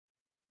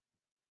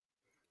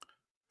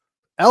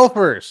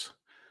Elfers,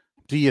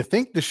 do you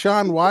think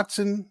Deshaun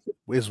Watson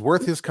is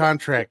worth his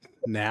contract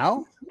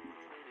now?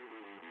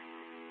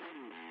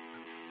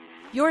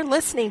 You're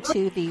listening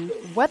to the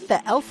What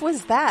the Elf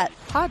Was That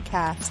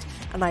podcast,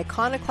 an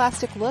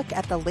iconoclastic look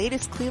at the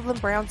latest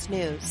Cleveland Browns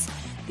news.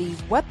 The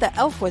What the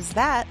Elf Was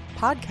That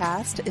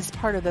podcast is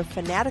part of the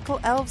Fanatical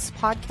Elves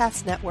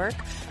podcast network,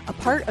 a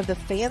part of the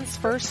Fans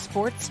First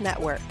Sports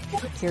Network.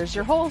 Here's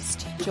your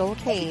host, Joel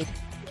Cade.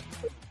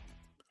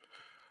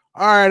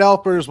 All right,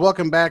 Elfers,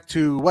 welcome back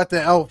to What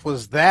the Elf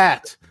Was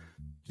That.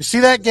 You see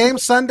that game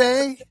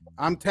Sunday?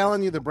 I'm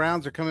telling you, the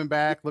Browns are coming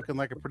back looking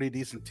like a pretty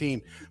decent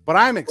team. But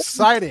I'm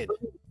excited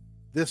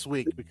this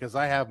week because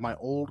I have my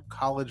old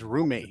college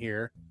roommate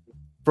here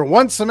for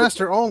one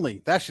semester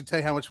only. That should tell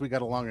you how much we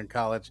got along in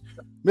college.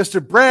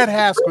 Mr. Brad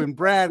Haskin.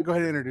 Brad, go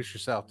ahead and introduce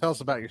yourself. Tell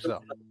us about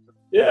yourself.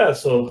 Yeah,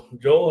 so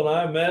Joel and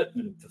I met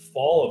in the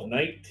fall of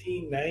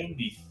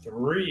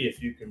 1993,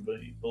 if you can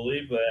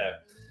believe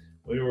that.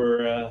 We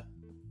were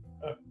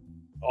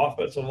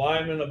offensive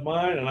lineman of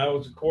mine, and I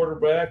was a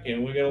quarterback,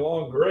 and we got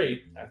along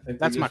great. I think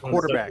that's my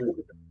quarterback.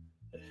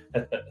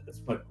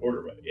 That's my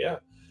quarterback, yeah.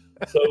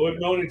 So we've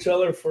known each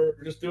other for,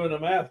 just doing the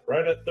math,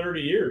 right at 30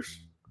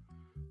 years.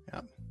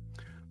 Yeah.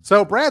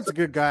 So Brad's a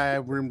good guy.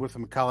 We're with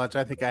him in college.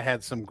 I think I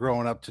had some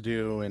growing up to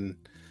do, and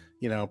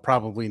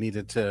probably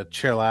needed to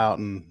chill out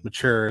and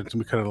mature, and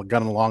we could have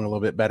gotten along a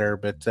little bit better.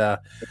 But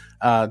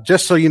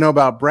just so you know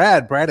about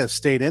Brad has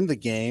stayed in the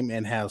game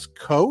and has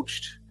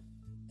coached.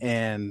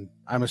 And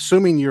I'm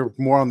assuming you're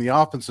more on the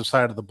offensive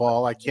side of the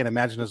ball. I can't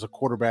imagine as a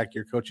quarterback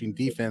you're coaching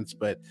defense,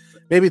 but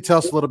maybe tell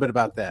us a little bit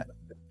about that.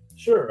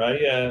 Sure.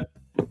 I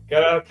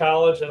got out of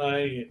college, and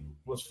I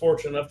was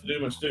fortunate enough to do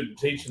my student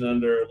teaching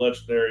under a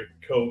legendary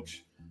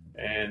coach,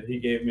 and he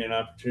gave me an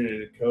opportunity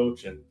to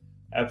coach and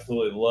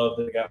absolutely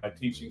loved it. I got my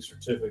teaching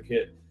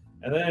certificate,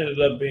 and then I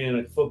ended up being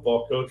a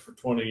football coach for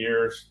 20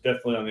 years,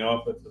 definitely on the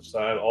offensive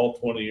side. All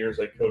 20 years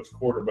I coached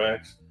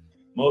quarterbacks.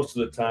 Most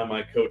of the time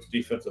I coached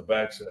defensive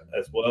backs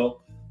as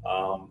well.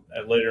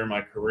 And later in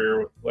my career,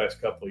 with the last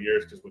couple of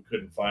years, because we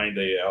couldn't find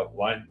a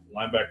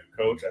linebacker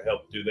coach, I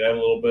helped do that a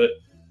little bit.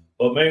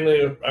 But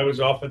mainly I was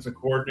offensive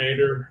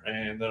coordinator,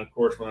 and then, of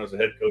course, when I was a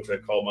head coach, I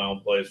called my own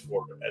plays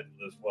for it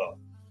as well.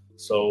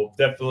 So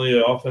definitely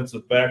an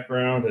offensive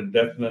background, and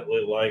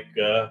definitely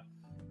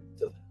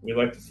we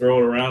like to throw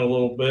it around a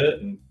little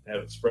bit and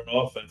have it spread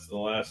offense in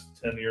the last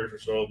 10 years or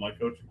so of my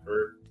coaching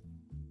career.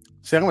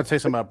 See, I'm going to say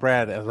something about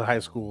Brad as a high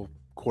school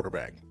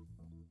quarterback.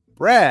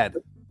 Brad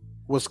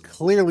was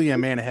clearly a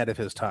man ahead of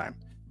his time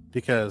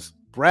because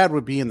Brad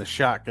would be in the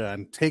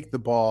shotgun, take the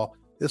ball.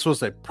 This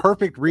was a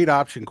perfect read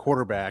option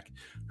quarterback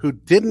who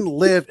didn't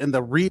live in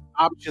the read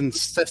option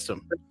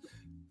system.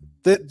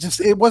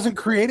 It wasn't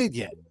created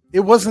yet.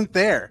 It wasn't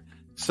there.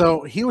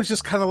 So he was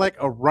just kind of like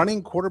a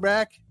running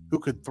quarterback who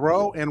could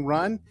throw and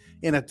run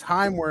in a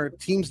time where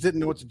teams didn't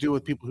know what to do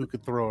with people who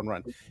could throw and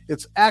run.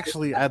 It's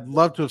actually, I'd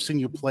love to have seen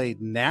you play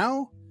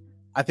now.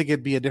 I think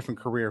it'd be a different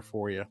career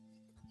for you,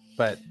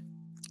 but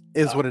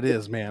is what it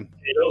is, man.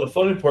 The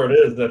funny part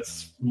is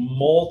that's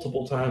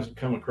multiple times have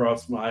come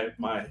across my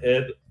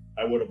head.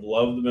 I would have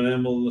loved to have been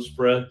able to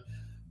spread,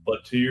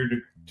 but to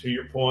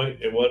your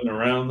point, it wasn't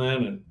around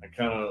then, and I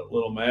kind of a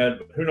little mad.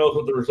 But who knows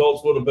what the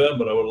results would have been?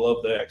 But I would have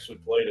loved to actually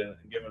played in it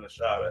and given a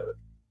shot at it.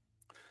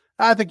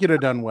 I think you'd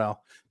have done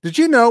well. Did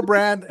you know,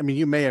 Brad? I mean,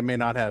 you may or may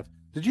not have.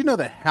 Did you know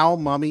that Hal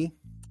Mummy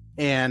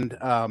and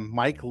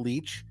Mike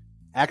Leach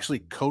actually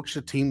coached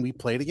the team we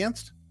played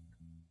against?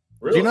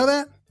 Really? Did you know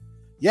that?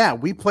 Yeah,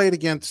 we played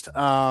against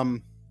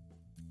Iowa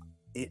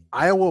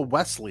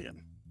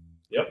Wesleyan.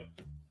 Yep.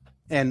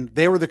 And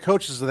they were the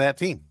coaches of that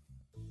team.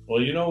 Well,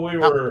 we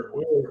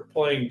were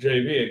playing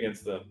JV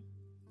against them.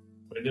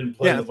 We didn't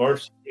play the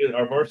varsity.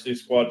 Our varsity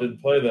squad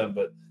didn't play them,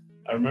 but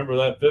I remember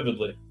that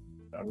vividly.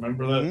 I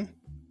remember that. Mm-hmm.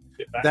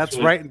 That's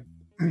right.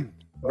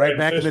 Right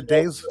back in the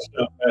days.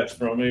 That's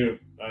from me.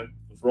 I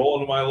was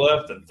rolling to my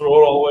left and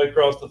throw it all the way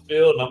across the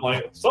field, and I'm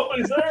like,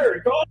 somebody's there. He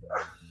caught it.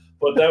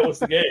 But that was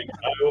the game.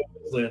 Iowa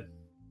Wesleyan.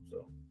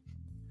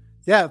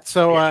 Yeah,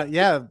 so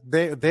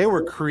they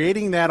were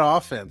creating that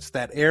offense,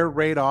 that air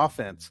raid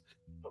offense,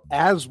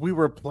 as we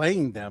were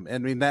playing them. I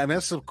mean,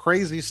 that's some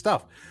crazy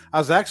stuff. I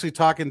was actually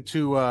talking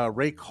to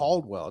Ray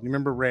Caldwell. You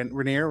remember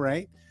Rainier,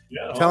 right?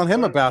 Yeah. Telling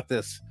him about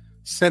this.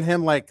 Sent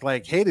him like,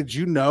 hey, did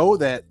you know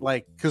that,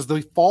 because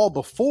the fall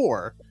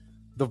before,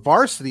 the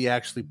varsity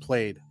actually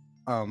played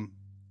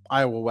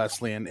Iowa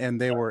Wesleyan, and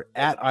they were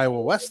at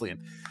Iowa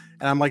Wesleyan.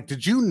 And I'm like,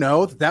 did you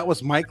know that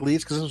was Mike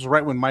Leach? Because this was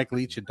right when Mike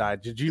Leach had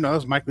died. Did you know it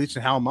was Mike Leach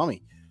and Hal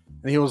Mummy?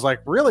 And he was like,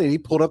 really? And he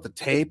pulled up the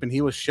tape and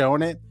he was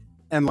showing it.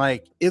 And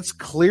it's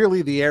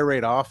clearly the air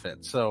raid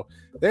offense. So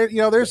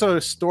there's a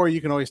story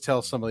you can always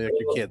tell somebody like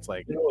your kids.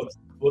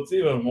 What's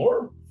even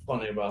more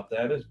funny about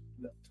that is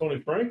Tony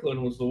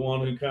Franklin was the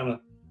one who kind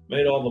of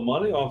made all the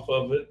money off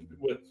of it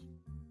with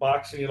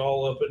boxing it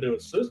all up into a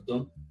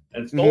system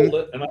and stole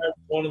it. And I was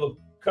one of the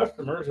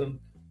customers, and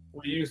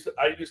I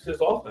used his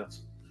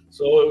offense.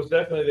 So it was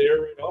definitely the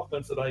air raid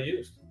offense that I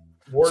used.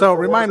 So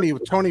remind me,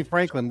 Tony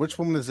Franklin, which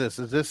one is this?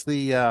 Is this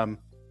the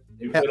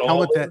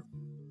helmet that?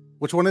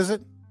 Which one is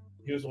it?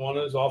 He was one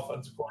of his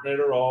offensive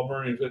coordinator at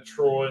Auburn. He was at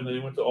Troy, and then he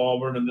went to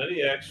Auburn, and then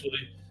he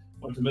actually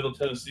went to Middle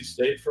Tennessee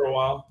State for a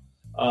while.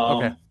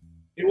 Okay.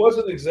 He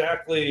wasn't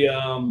exactly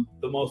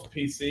the most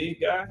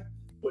PC guy,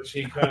 which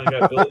he kind of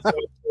got built a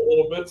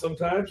little bit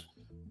sometimes.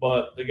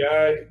 But the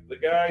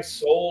guy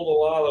sold a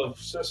lot of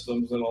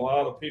systems, and a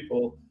lot of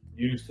people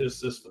used his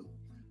system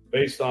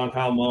based on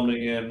how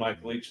Mumming and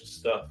Mike Leach's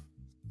stuff.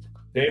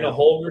 Dana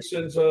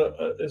Holgerson's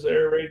is an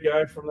air raid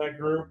guy from that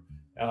group.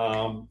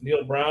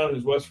 Neil Brown,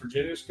 who's West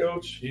Virginia's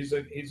coach, he's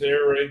an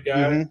air raid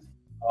guy.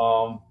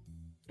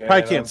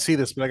 Probably can't see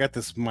this, but I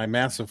got my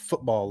massive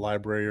football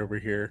library over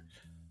here.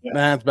 Yeah.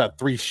 Man, it's about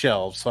 3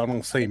 shelves, so I'm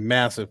going to say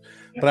massive.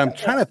 But I'm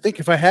trying to think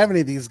if I have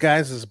any of these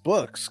guys'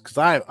 books, because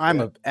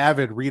I'm an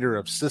avid reader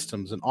of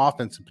systems and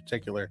offense in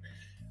particular.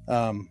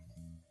 I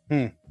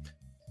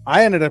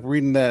ended up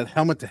reading that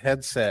helmet to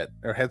headset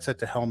or headset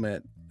to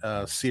helmet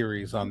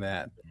series on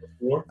that.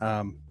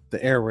 The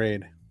air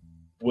raid.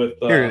 With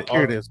here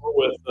it is.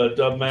 With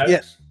Dub Maddox.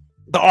 Yeah.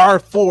 The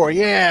R4,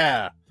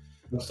 yeah.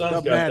 My son's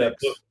got that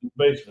book in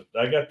the basement.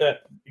 I got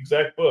that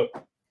exact book,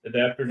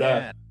 Adapter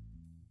Die.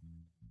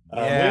 I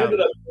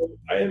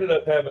ended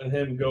up having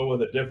him go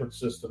with a different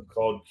system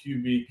called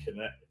QB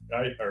Connect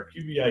or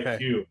QB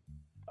IQ.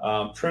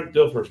 Trent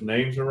Dilfer's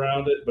name's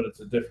around it, but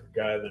it's a different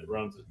guy that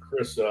runs it.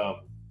 Chris,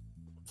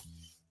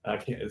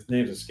 his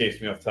name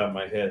escapes me off the top of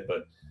my head,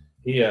 but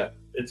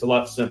it's a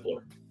lot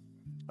simpler.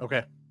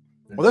 Okay.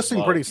 Well, this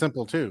seemed pretty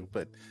simple too,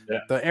 but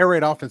the air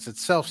raid offense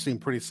itself seemed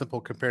pretty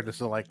simple compared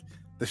to like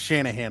the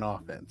Shanahan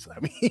offense. I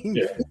mean,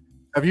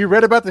 have you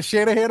read about the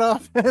Shanahan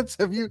offense?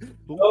 Have you?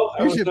 No,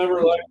 I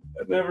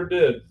never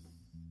did.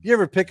 You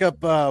ever pick up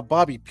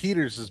Bobby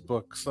Peters'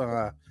 books,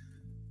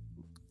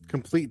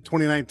 Complete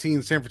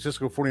 2019 San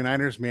Francisco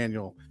 49ers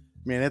Manual?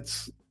 Man,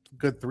 it's a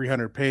good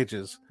 300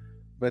 pages.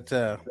 But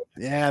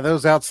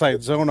those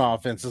outside zone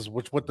offenses,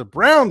 what the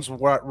Browns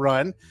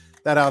run,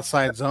 that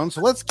outside zone.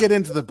 So let's get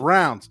into the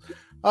Browns.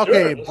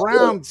 Okay, sure,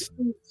 Browns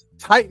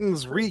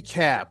Titans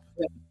recap.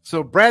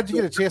 So Brad, you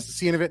get a chance to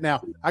see any of it.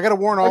 Now, I got to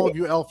warn all of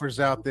you Elfers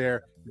out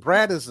there.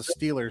 Brad is a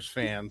Steelers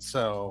fan,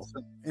 so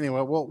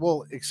anyway,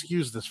 we'll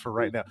excuse this for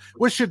right now.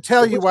 Which should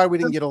tell you why we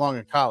didn't get along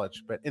in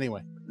college. But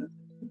anyway,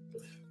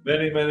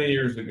 many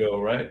years ago,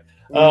 right?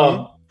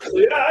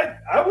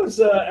 I was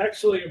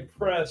actually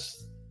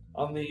impressed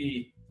on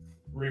the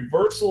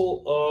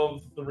reversal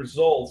of the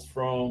results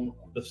from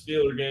the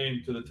Steeler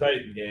game to the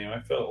Titan game. I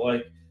felt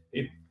like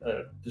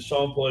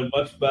Deshaun played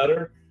much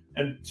better,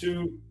 and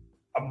to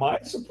my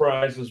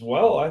surprise as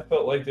well, I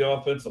felt like the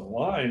offensive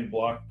line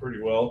blocked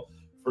pretty well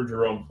for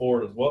Jerome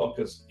Ford as well,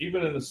 because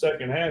even in the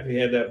second half, he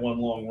had that one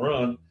long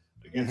run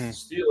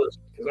against the Steelers.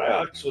 Because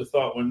I actually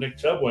thought when Nick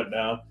Chubb went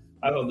down,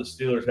 I thought the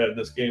Steelers had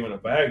this game in a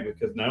bag,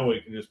 because now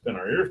we can just pin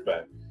our ears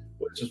back,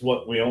 which is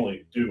what we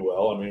only do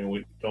well. I mean,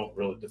 we don't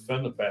really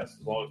defend the pass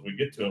as long as we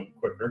get to them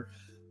quicker.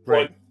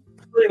 Right.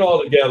 But bring it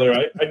all together,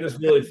 I just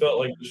really felt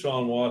like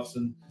Deshaun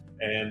Watson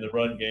and the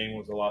run game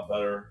was a lot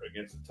better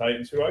against the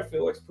Titans, who I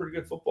feel like is a pretty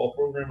good football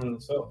program in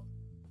itself.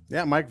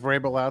 Yeah, Mike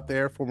Vrabel out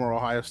there, former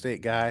Ohio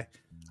State guy.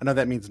 I know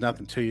that means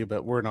nothing to you,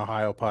 but we're an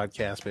Ohio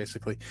podcast,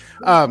 basically.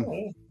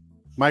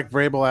 Mike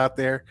Vrabel out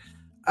there.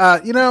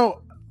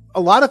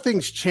 A lot of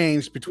things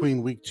changed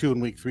between week 2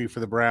 and week 3 for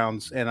the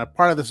Browns, and a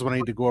part of this is what I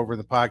need to go over in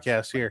the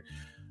podcast here.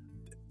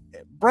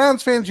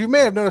 Browns fans, you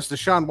may have noticed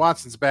Deshaun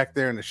Watson's back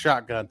there in the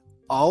shotgun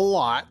a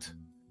lot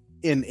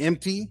in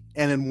empty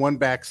and in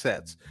one-back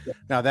sets.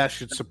 Now, that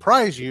should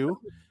surprise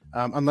you,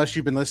 unless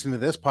you've been listening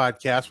to this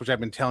podcast, which I've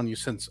been telling you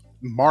since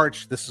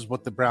March, this is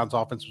what the Browns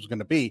offense was going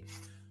to be.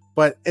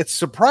 But it's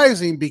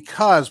surprising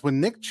because when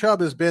Nick Chubb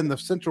has been the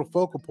central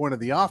focal point of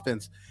the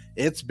offense,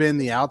 it's been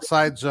the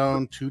outside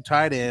zone, 2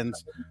 tight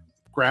ends,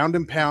 ground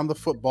and pound the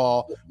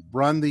football,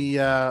 run the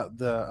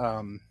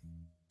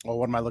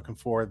what am I looking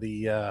for?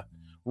 The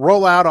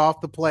roll out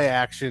off the play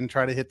action,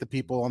 try to hit the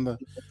people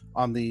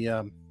on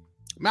the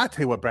I'll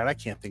tell you what, Brad, I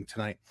can't think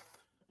tonight.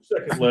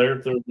 Second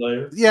layer, third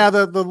layer. Yeah,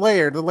 the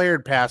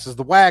layered passes,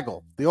 the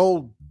waggle, the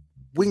old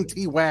wing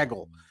T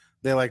waggle.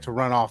 They like to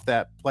run off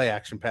that play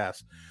action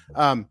pass.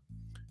 So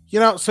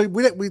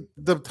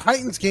the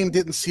Titans game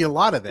didn't see a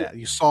lot of that.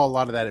 You saw a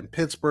lot of that in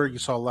Pittsburgh. You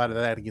saw a lot of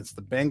that against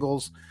the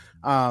Bengals.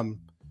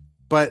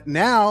 But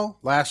now,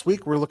 last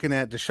week, we're looking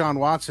at Deshaun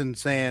Watson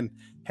saying,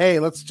 hey,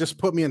 let's just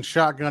put me in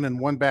shotgun and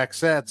one-back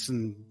sets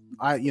and,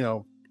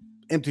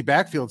 empty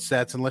backfield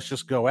sets, and let's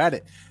just go at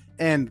it.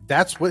 And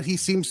that's what he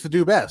seems to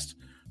do best,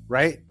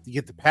 right? You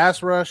get the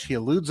pass rush, he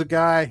eludes a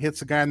guy,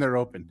 hits a guy, and they're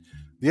open.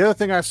 The other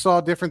thing I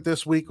saw different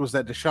this week was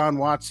that Deshaun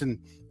Watson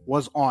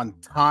was on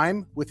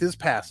time with his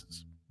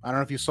passes. I don't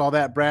know if you saw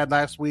that, Brad,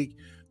 last week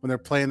when they're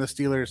playing the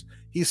Steelers.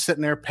 He's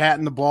sitting there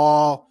patting the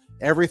ball.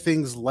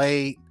 Everything's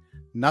late.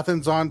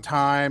 Nothing's on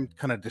time.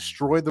 Kind of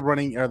destroyed the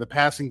running or the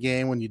passing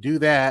game. When you do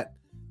that,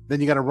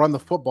 then you got to run the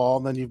football.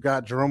 And then you've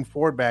got Jerome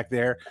Ford back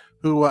there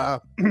who,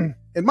 in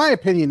my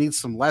opinion, needs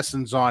some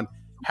lessons on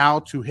how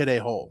to hit a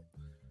hole.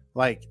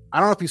 Like, I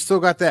don't know if he's still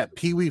got that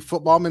peewee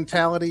football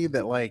mentality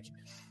that, like,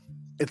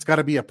 it's got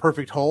to be a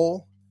perfect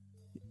hole.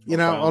 You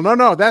know, oh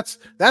no, that's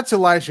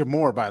Elijah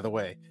Moore, by the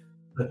way.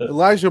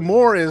 Elijah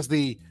Moore is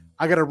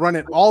I got to run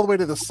it all the way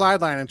to the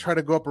sideline and try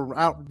to go up or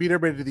out, beat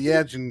everybody to the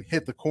edge and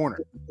hit the corner.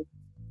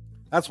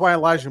 That's why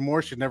Elijah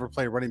Moore should never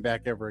play running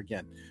back ever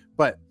again.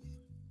 But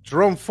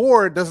Jerome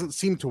Ford doesn't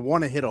seem to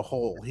want to hit a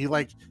hole. He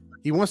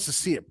wants to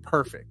see it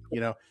perfect.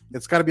 You know,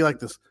 it's got to be like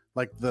this,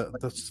 like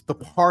the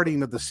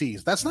parting of the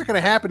seas. That's not going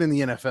to happen in the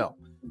NFL.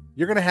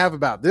 You're going to have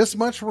about this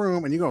much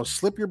room, and you're going to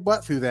slip your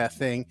butt through that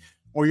thing,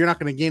 or you're not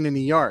going to gain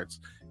any yards.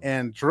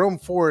 And Jerome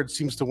Ford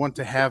seems to want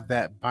to have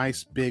that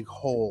nice big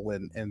hole,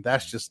 and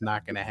that's just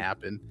not going to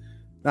happen.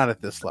 Not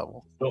at this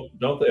level.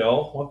 Don't they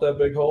all want that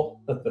big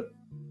hole?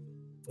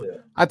 Yeah.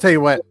 I tell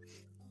you what,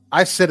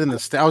 I was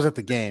at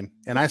the game,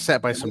 and I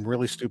sat by some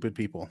really stupid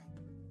people.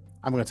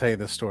 I'm going to tell you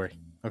this story,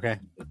 okay?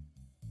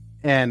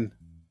 And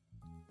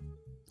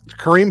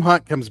Kareem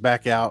Hunt comes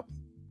back out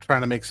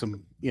trying to make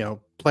some,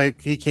 play.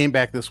 He came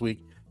back this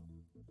week.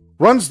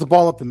 Runs the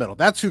ball up the middle.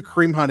 That's who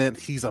Kareem Hunt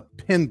is. He's a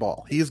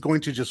pinball. He is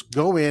going to just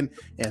go in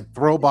and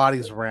throw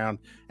bodies around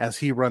as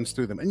he runs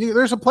through them. And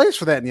there's a place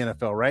for that in the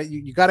NFL, right?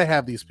 You got to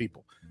have these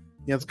people.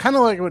 It's kind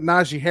of like what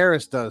Najee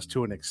Harris does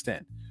to an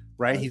extent,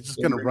 right? He's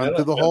just going to run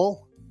through the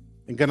hole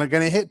and going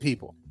to hit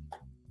people.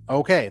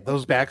 Okay,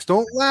 those backs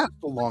don't last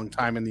a long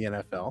time in the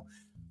NFL,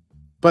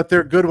 but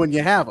they're good when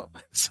you have them.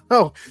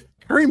 So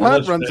Kareem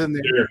Hunt runs in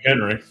there. Derrick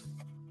Henry.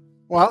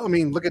 Well, I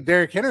mean, look at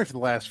Derrick Henry for the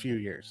last few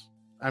years.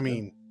 I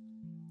mean,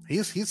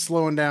 he's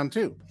slowing down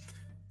too.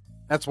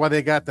 That's why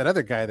they got that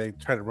other guy they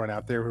try to run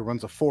out there who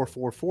runs a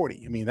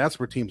 4.40. I mean, that's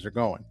where teams are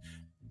going.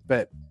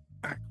 But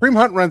Kareem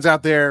Hunt runs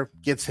out there,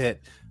 gets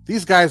hit.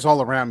 These guys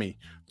all around me,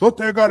 what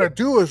they got to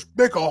do is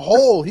make a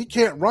hole. He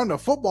can't run the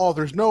football.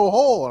 There's no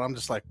hole. And I'm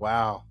just like,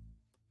 wow,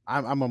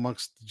 I'm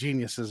amongst the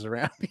geniuses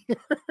around here.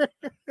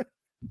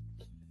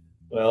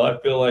 Well, I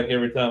feel like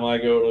every time I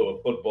go to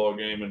a football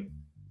game, and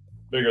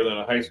bigger than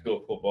a high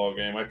school football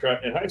game, I try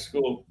in high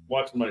school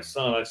watching my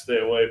son. I stay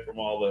away from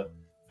all the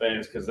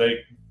fans because they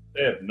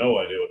have no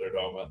idea what they're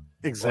talking about.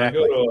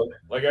 Exactly.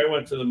 I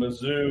went to the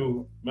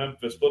Mizzou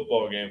Memphis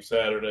football game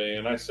Saturday,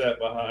 and I sat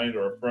behind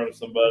or in front of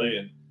somebody,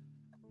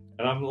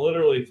 and I'm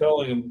literally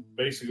telling them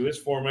basically this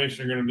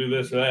formation, you're going to do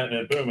this or that,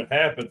 and then boom, it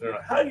happens. They're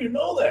like, "How do you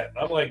know that?"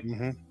 I'm like,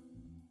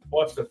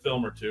 "Watch the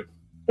film or two."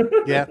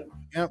 Yeah.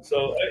 Yep.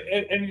 So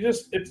and you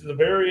just it's the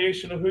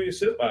variation of who you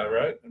sit by,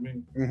 right? I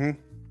mean.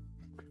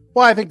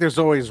 Well, I think there's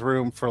always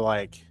room for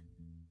I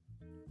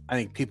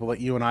think people like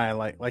you and I,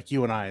 like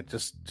you and I,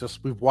 just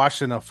we've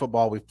watched enough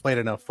football, we've played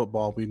enough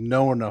football, we've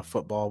known enough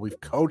football,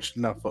 we've coached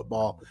enough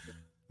football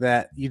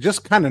that you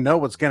just kind of know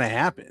what's going to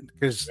happen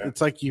because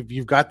it's like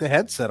you've got the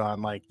headset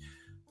on. Like,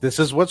 this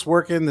is what's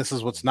working, this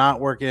is what's not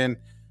working.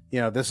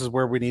 This is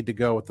where we need to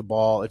go with the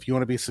ball. If you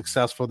want to be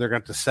successful, they're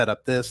going to set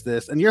up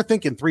this, and you're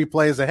thinking 3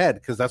 plays ahead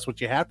because that's what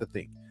you have to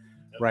think,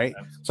 right?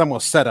 Absolutely. So I'm going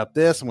to set up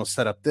this, I'm going to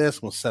set up this,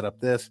 I'm going to set up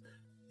this.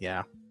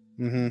 Yeah.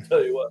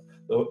 Tell you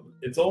what,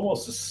 it's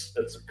almost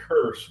it's a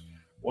curse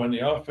when the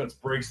offense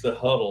breaks the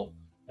huddle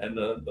and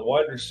the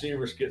wide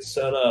receivers get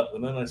set up,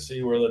 and then I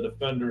see where the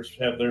defenders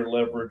have their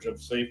leverage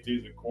of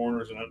safeties and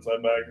corners and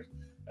outside backers,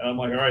 and I'm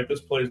like, all right,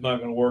 this play's not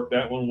going to work.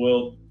 That one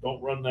will.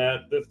 Don't run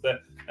that. This that,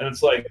 and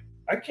it's like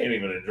I can't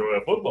even enjoy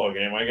a football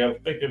game. I got to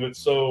think of it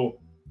so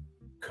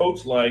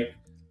coach-like,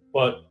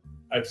 but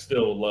I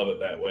still love it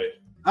that way.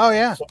 Oh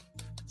yeah.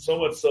 So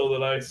much so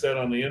that I sat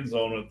on the end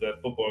zone at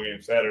that football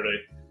game Saturday.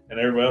 And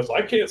everybody else,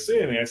 I can't see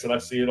anything. I said, I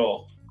see it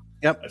all.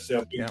 Yep. I see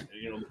how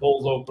the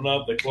holes open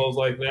up, they close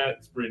like that.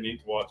 It's pretty neat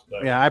to watch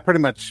that. Yeah, I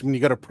pretty much, when you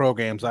go to pro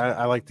games,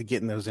 I like to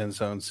get in those end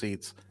zone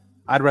seats.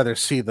 I'd rather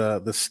see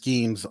the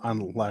schemes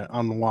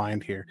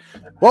unwind here.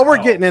 Well, we're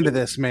getting into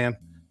this, man.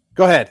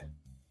 Go ahead.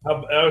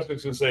 I was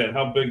just going to say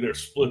how big their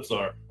splits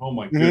are. Oh,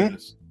 my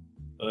goodness.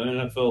 The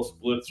NFL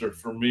splits are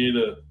for me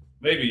to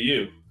maybe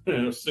you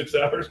 6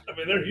 hours. I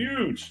mean, they're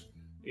huge,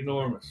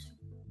 enormous.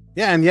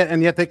 Yeah,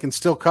 and yet they can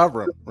still cover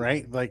them,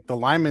 right? Like the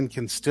linemen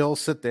can still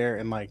sit there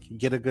and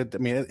get a good. I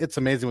mean, it's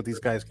amazing what these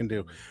guys can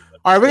do.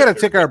 All right, we got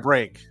to take our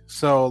break,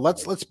 so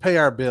let's pay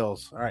our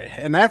bills. All right,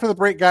 and after the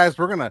break, guys,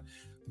 we're gonna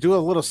do a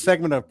little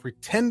segment of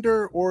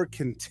Pretender or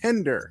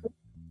Contender.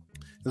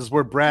 This is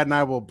where Brad and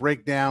I will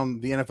break down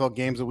the NFL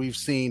games that we've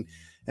seen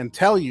and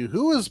tell you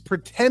who is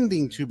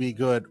pretending to be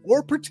good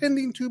or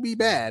pretending to be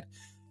bad,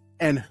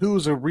 and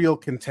who's a real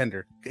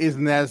contender,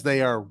 isn't as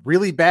they are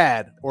really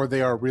bad or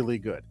they are really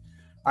good.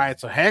 All right,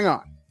 so hang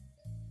on.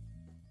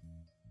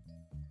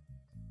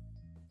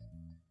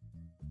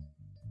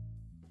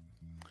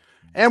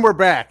 And we're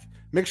back.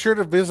 Make sure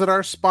to visit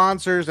our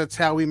sponsors. That's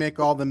how we make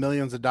all the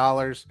millions of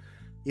dollars.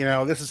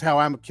 This is how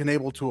I'm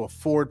able to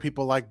afford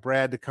people like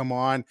Brad to come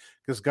on,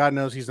 because God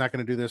knows he's not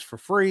going to do this for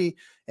free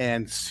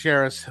and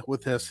share us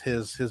with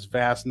his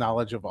vast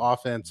knowledge of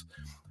offense.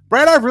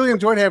 Brad, I've really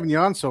enjoyed having you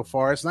on so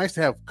far. It's nice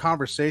to have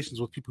conversations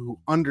with people who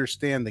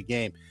understand the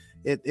game.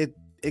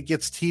 It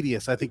gets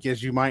tedious, I think,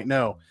 as you might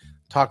know,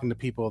 talking to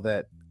people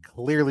that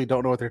clearly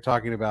don't know what they're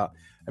talking about.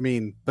 I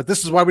mean, but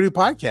this is why we do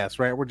podcasts,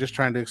 right? We're just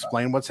trying to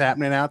explain what's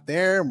happening out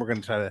there, and we're going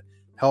to try to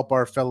help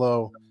our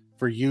fellow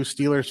for you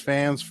Steelers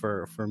fans,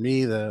 for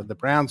me, the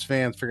Browns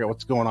fans, figure out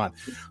what's going on.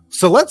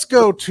 So let's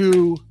go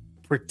to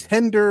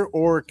pretender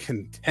or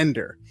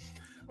contender.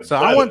 So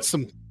I want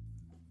some.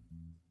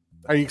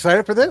 Are you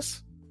excited for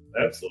this?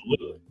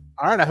 Absolutely.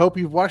 All right. I hope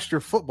you've watched your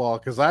football,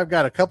 because I've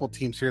got a couple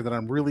teams here that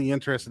I'm really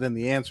interested in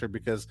the answer,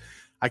 because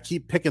I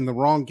keep picking the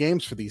wrong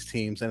games for these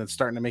teams and it's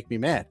starting to make me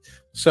mad.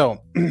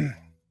 So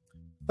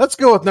let's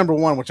go with number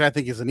one, which I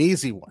think is an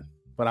easy one,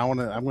 but I'm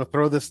going to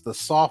throw the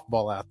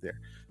softball out there.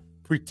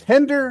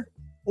 Pretender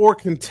or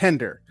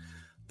contender?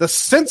 The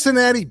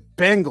Cincinnati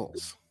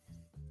Bengals.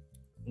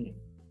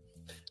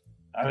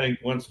 I think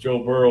once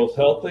Joe Burrow's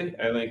healthy,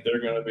 I think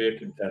they're going to be a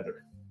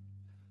contender.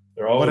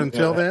 But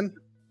until then,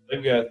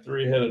 they've got a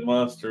three-headed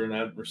monster in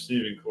that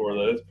receiving core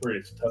that it's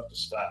pretty tough to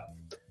stop.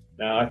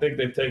 Now, I think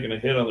they've taken a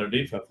hit on their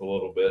defense a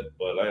little bit,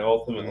 but I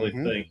ultimately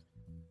think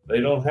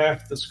they don't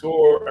have to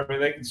score. I mean,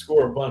 they can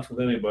score a bunch with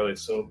anybody,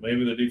 so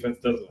maybe the defense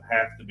doesn't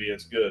have to be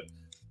as good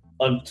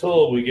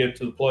until we get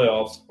to the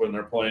playoffs when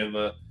they're playing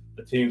the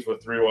teams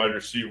with three wide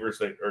receivers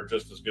that are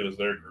just as good as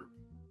their group.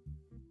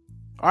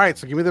 All right,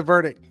 so give me the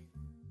verdict.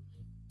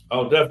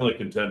 Oh, definitely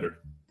contender.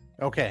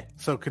 Okay,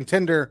 so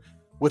contender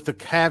with the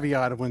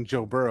caveat of when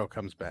Joe Burrow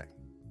comes back.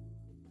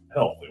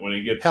 Healthy, when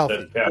he gets healthy.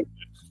 That cap.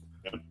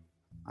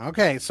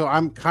 Okay, so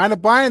I'm kind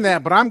of buying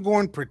that, but I'm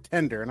going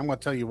pretender, and I'm going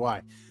to tell you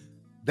why.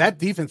 That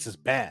defense is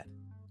bad,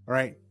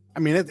 right? I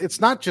mean, it's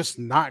not just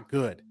not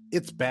good.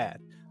 It's bad.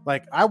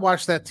 Like, I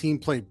watched that team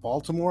play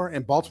Baltimore,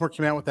 and Baltimore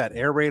came out with that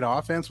air raid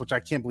offense, which I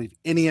can't believe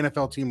any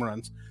NFL team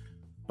runs.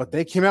 But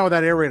they came out with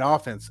that air raid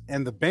offense,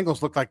 and the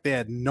Bengals looked like they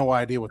had no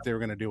idea what they were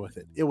going to do with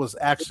it. It was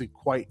actually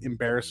quite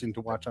embarrassing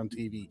to watch on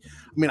TV. I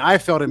mean, I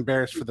felt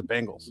embarrassed for the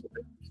Bengals.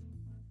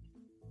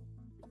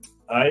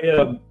 I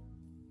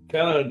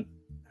kind of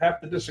have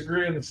to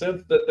disagree in the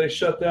sense that they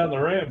shut down the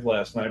Rams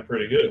last night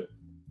pretty good.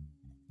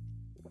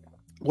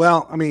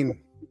 Well, I mean,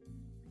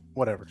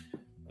 whatever.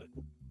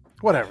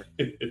 I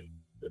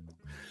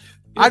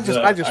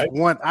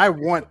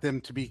want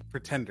them to be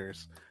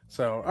pretenders.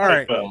 So, all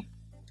right. Well,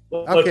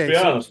 let's be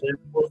honest.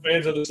 We're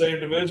fans of the same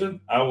division.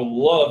 I would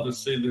love to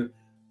see the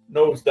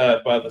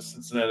nosedive by the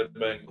Cincinnati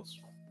Bengals.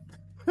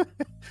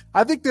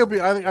 I think they'll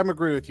be. I'm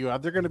agree with you.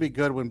 They're going to be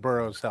good when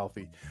Burrow's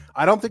healthy.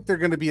 I don't think they're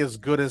going to be as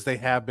good as they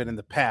have been in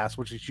the past,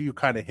 which is you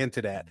kind of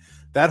hinted at.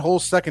 That whole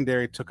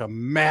secondary took a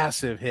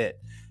massive hit,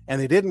 and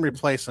they didn't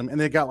replace them, and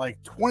they got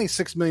like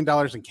 $26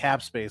 million in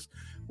cap space.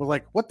 We're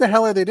like, what the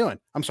hell are they doing?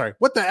 I'm sorry,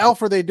 what the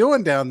elf are they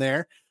doing down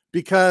there?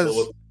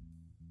 Because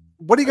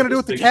what are you going to do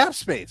with the cap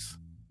space?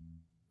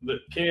 The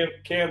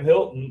Cam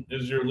Hilton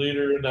is your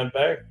leader in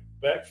that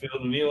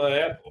backfield, and Eli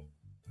Apple.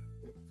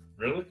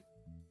 Really?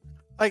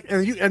 Like,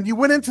 and you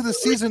went into the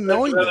season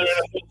knowing this.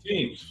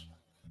 Teams.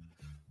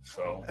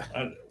 So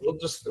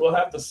we'll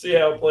have to see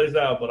how it plays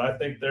out. But I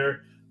think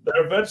they're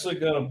eventually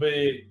going to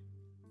be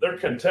they're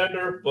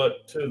contender,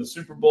 but to the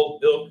Super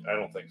Bowl ilk, I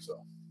don't think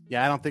so.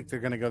 Yeah, I don't think they're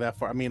going to go that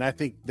far. I mean, I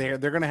think they're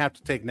going to have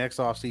to take next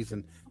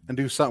offseason and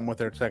do something with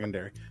their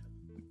secondary.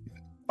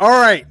 All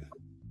right.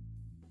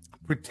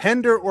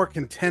 Pretender or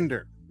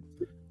contender?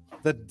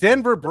 The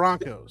Denver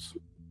Broncos.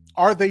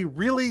 Are they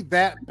really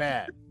that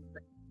bad?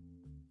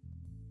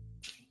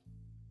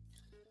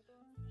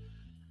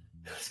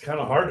 It's kind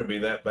of hard to be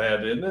that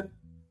bad, isn't it?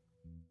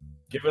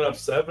 Giving up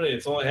 70,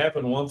 it's only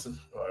happened once.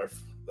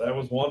 That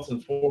was once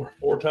in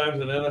four times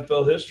in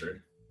NFL history.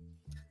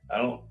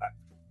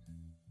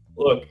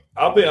 Look,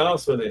 I'll be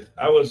honest with you.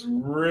 I was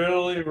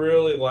really,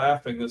 really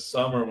laughing this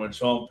summer when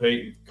Sean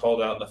Payton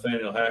called out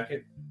Nathaniel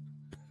Hackett.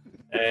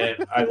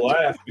 And I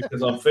laughed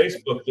because on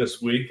Facebook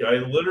this week, I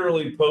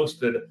literally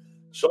posted,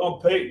 Sean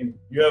Payton,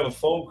 you have a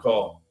phone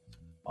call.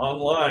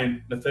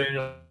 Online,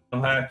 Nathaniel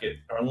Hackett.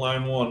 On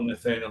line one,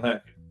 Nathaniel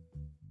Hackett.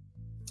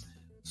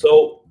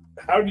 So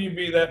how do you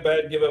be that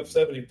bad, give up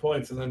 70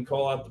 points, and then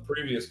call out the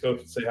previous coach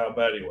and say how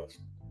bad he was?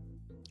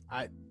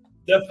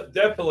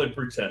 Definitely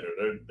pretender.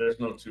 There's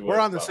no two ways. We're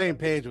on the same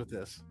page with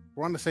this.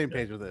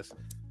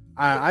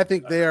 I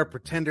think they are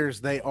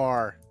pretenders. They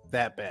are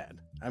that bad.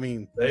 I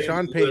mean,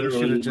 Sean Payton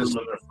should have just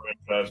their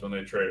franchise when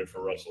they traded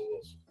for Russell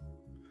Wilson.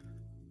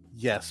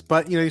 Yes,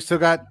 but you still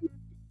got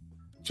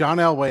John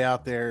Elway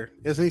out there.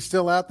 Isn't he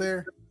still out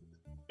there?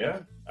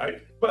 Yeah, I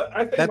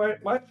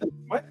think my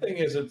thing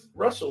is that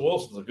Russell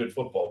Wilson's a good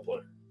football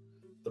player.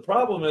 The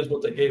problem is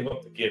what they gave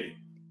up to get him,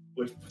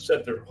 which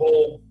set their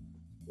whole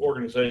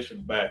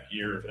organization back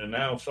years, and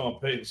now Sean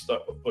Payton's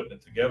stuck with putting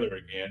it together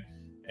again.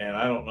 And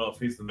I don't know if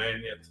he's the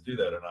man yet to do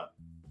that or not.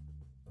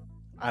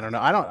 I don't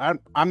know.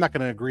 I'm not going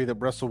to agree that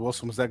Russell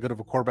Wilson was that good of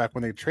a quarterback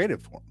when they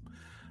traded for him.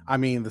 I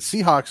mean, the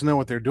Seahawks know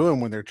what they're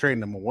doing when they're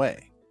trading him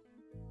away.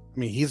 I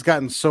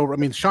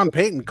mean, Sean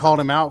Payton called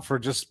him out for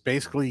just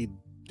basically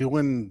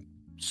doing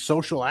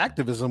social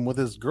activism with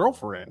his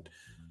girlfriend.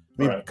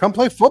 I mean, Come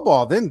play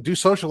football, then do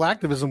social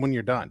activism when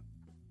you're done.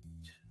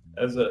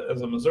 As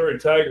a Missouri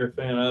Tiger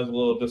fan, I was a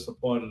little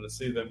disappointed to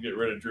see them get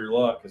rid of Drew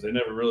Lock because they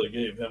never really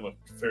gave him a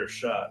fair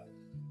shot.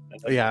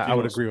 Yeah, I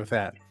would agree with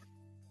that.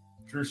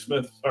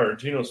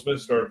 Geno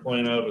Smith started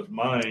playing out of his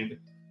mind,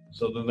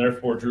 so then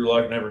therefore Drew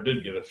Lock never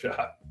did get a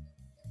shot.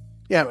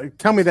 Yeah,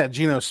 tell me that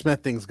Geno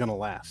Smith thing's going to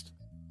last.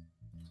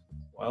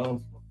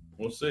 Well,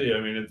 we'll see. I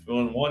mean, it's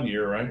been 1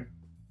 year, right?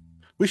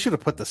 We should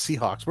have put the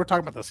Seahawks. We're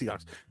talking about the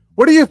Seahawks.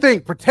 What do you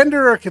think?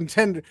 Pretender or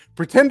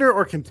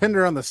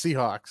contender on the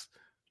Seahawks?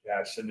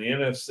 Gosh, in the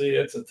NFC,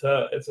 it's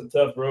a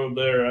tough road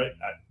there.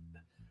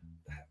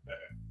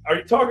 Are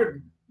you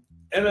talking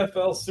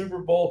NFL Super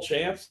Bowl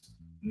champs?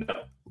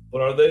 No. But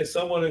are they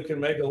someone who can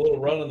make a little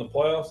run in the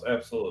playoffs?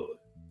 Absolutely.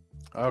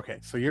 Okay,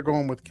 so you're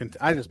going with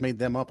I just made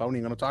them up. I wasn't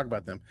even going to talk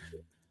about them.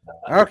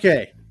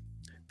 Okay,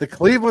 the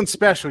Cleveland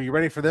special. You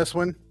ready for this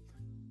one?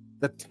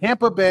 The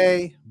Tampa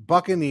Bay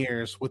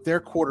Buccaneers with their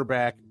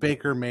quarterback,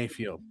 Baker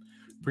Mayfield.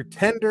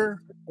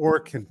 Pretender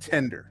or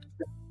contender?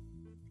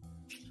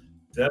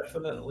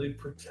 Definitely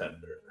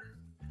pretender.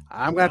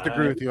 I'm going to have to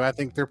agree with you. I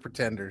think they're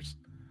pretenders.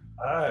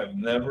 I have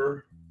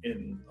never,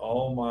 in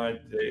all my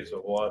days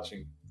of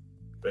watching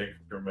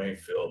Baker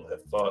Mayfield,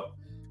 have thought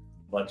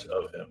much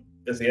of him.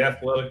 Is he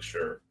athletic?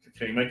 Sure.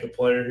 Can he make a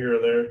player here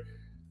or there?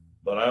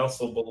 But I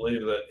also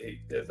believe that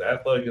as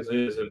athletic as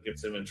he is, it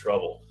gets him in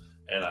trouble.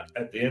 And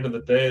at the end of the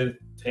day,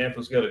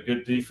 Tampa's got a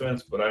good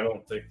defense, but I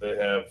don't think they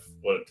have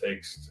what it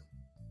takes to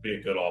be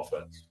a good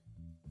offense.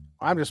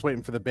 I'm just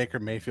waiting for the Baker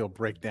Mayfield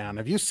breakdown.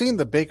 Have you seen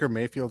the Baker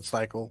Mayfield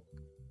cycle?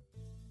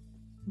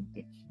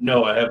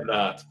 No, I have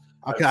not.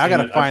 Okay, I got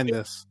to find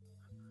this.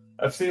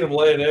 I've seen him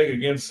lay an egg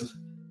against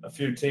a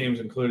few teams,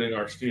 including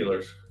our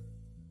Steelers.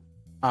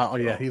 Oh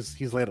yeah,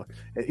 he's laid.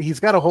 He's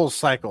got a whole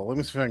cycle. Let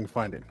me see if I can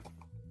find it.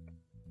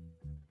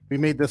 We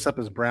made this up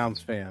as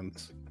Browns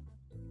fans.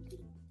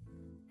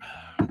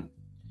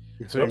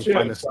 So Don't you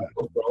have a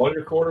cycle for all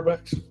your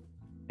quarterbacks?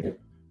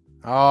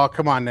 Oh,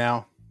 come on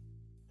now.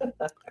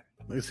 Let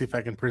me see if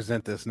I can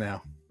present this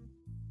now.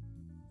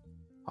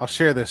 I'll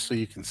share this so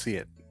you can see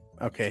it.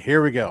 Okay,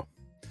 here we go.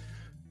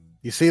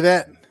 You see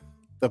that?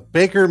 The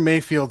Baker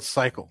Mayfield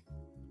cycle.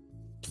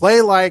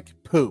 Play like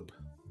poop.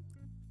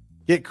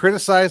 Get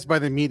criticized by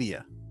the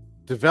media.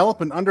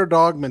 Develop an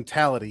underdog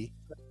mentality.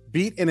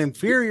 Beat an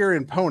inferior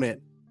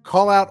opponent.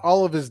 Call out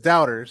all of his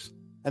doubters.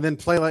 And then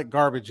play like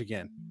garbage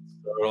again.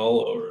 Start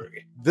all over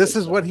again. This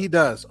is what he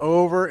does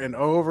over and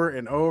over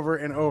and over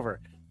and over.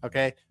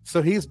 Okay,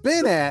 so he's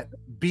been at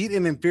beat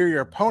an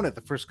inferior opponent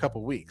the first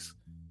couple weeks.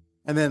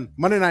 And then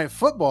Monday Night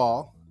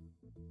Football,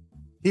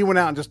 he went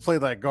out and just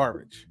played like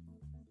garbage.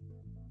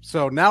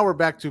 So now we're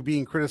back to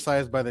being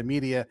criticized by the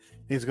media.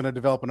 He's going to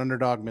develop an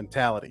underdog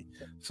mentality.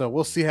 So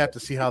we'll have to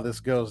see how this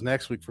goes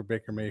next week for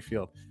Baker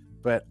Mayfield.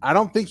 But I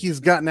don't think he's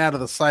gotten out of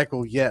the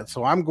cycle yet.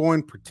 So I'm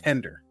going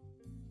pretender.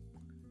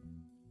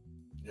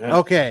 Yeah,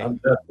 okay.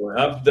 I'm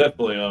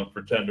definitely on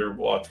pretender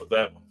watch with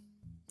that one.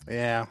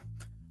 Yeah.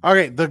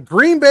 Okay. The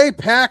Green Bay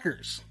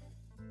Packers.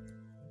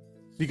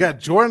 You got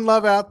Jordan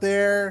Love out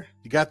there.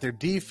 You got their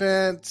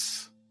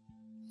defense.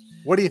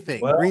 What do you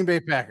think? Well, Green Bay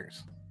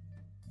Packers.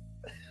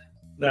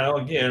 Now,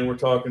 again, we're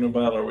talking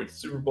about, are we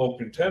Super Bowl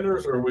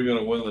contenders or are we going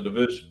to win the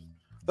division?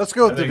 Let's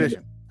go with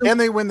division. Can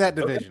they win that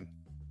division? Okay.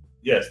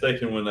 Yes, they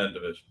can win that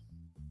division.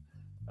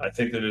 I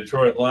think the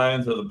Detroit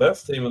Lions are the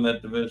best team in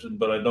that division,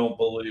 but I don't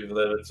believe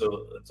that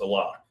it's a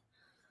lock.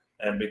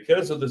 And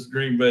because of this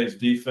Green Bay's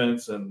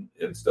defense and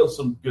still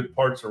some good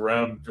parts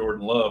around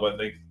Jordan Love, I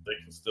think they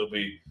can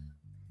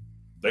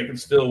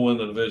still win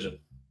the division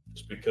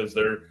just because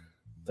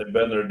they've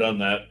been there, done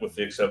that, with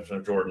the exception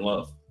of Jordan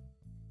Love.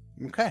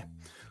 Okay.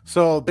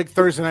 So big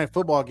Thursday night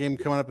football game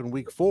coming up in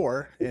week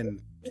 4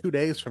 in 2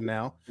 days from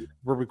now.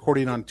 We're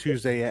recording on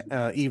Tuesday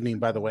evening,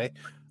 by the way.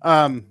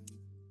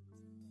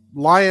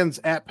 Lions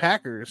at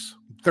Packers,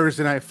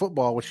 Thursday night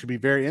football, which should be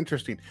very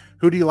interesting.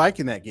 Who do you like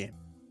in that game?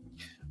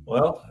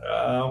 Well,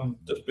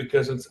 just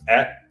because it's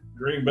at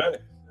Green Bay,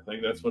 I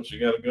think that's what you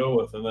got to go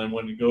with. And then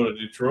when you go to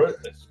Detroit,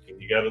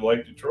 you got to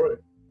like Detroit.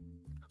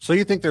 So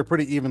you think they're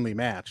pretty evenly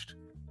matched?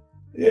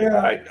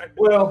 Yeah.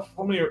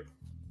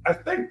 I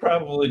think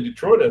probably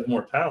Detroit has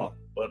more talent,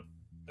 but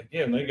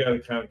again, they got to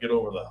kind of get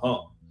over the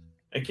hump.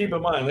 And keep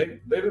in mind, they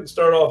didn't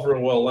start off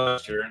real well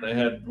last year, and they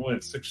had to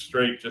win 6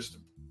 straight just to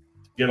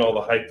get all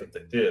the hype that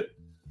they did.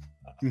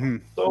 Mm-hmm.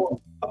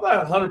 So I'm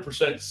not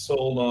 100%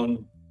 sold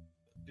on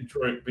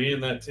Detroit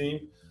being that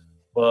team,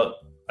 but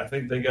I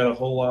think they got a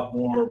whole lot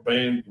more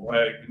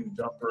bandwagon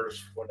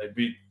jumpers when they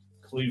beat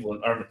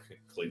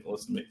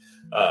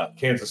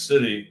Kansas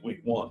City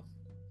week 1.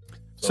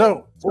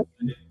 So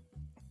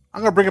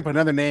I'm going to bring up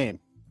another name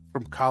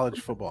from college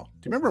football.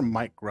 Do you remember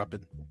Mike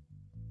Ruppin?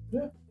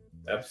 Yeah,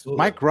 absolutely.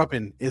 Mike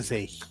Ruppin is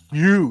a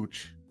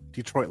huge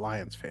Detroit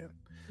Lions fan.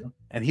 Yeah.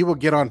 And he will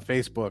get on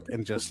Facebook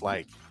and just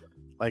like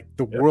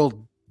the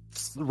world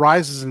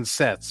rises and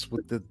sets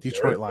with the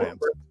Detroit Lions.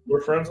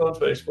 We're friends on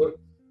Facebook.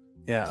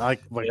 Yeah,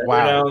 like every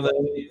wow. Now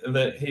and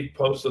then he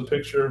posts a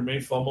picture of me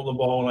fumbling the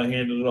ball when I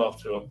handed it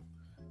off to him.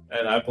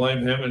 And I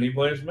blame him and he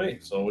blames me.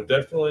 So we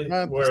definitely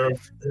aware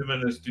of him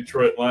and his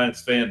Detroit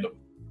Lions fandom.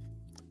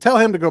 Tell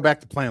him to go back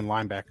to playing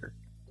linebacker.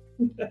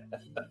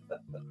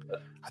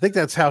 I think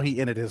that's how he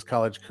ended his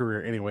college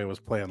career anyway, was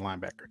playing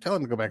linebacker. Tell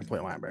him to go back and play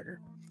linebacker.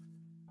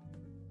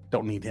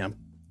 Don't need him.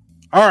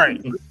 All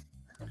right.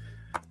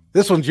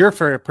 This one's your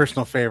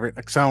personal favorite,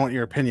 because I want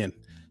your opinion.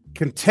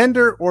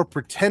 Contender or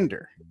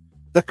pretender?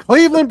 The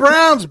Cleveland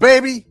Browns,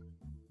 baby.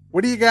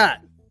 What do you got?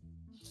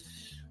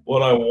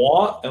 What I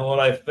want and what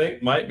I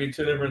think might be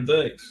two different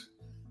things.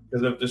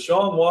 Because if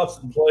Deshaun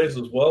Watson plays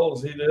as well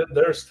as he did,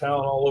 there's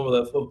talent all over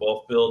that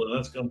football field, and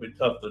it's going to be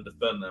tough to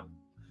defend them.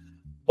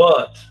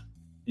 But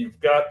you've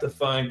got to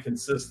find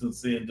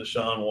consistency in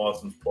Deshaun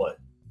Watson's play.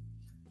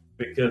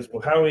 Because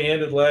how he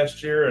ended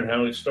last year and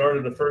how he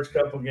started the first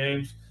couple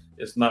games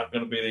is not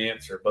going to be the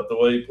answer. But the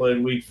way he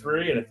played week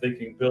 3, and if they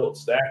can build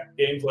stack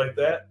games like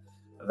that,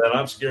 then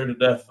I'm scared to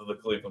death of the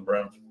Cleveland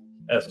Browns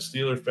as a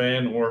Steelers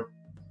fan or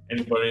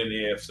anybody in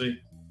the AFC.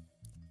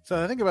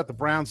 So the thing about the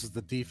Browns is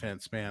the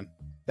defense, man.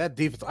 That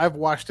defense, I've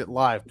watched it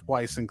live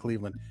twice in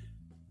Cleveland.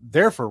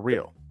 They're for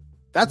real.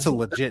 That's a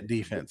legit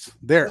defense.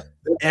 They're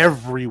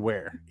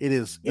everywhere. It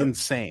is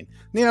insane.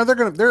 You know,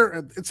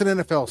 it's an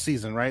NFL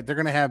season, right? They're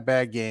gonna have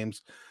bad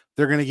games.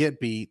 They're gonna get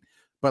beat.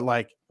 But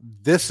like,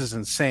 this is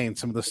insane,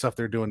 some of the stuff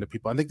they're doing to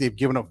people. I think they've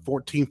given up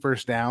 14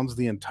 first downs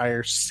the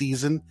entire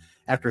season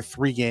after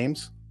 3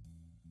 games.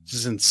 This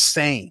is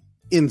insane.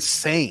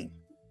 Insane.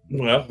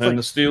 Well, and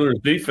the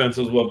Steelers defense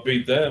is what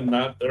beat them,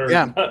 not the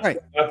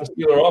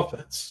Steeler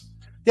offense.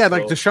 Yeah,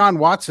 like Deshaun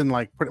Watson,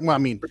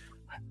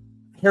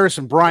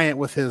 Harrison Bryant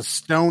with his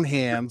stone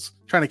hands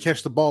trying to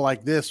catch the ball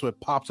like this, so it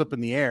pops up in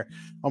the air,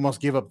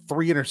 almost gave up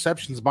 3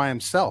 interceptions by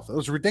himself. It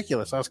was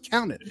ridiculous. I was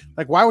counting.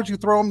 Like, why would you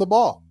throw him the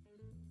ball?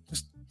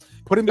 Just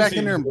put him back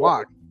in there and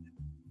block.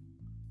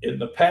 In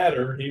the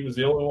pattern, he was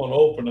the only one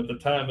open at the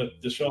time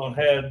that Deshaun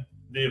had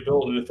the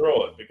ability to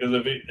throw it because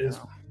of his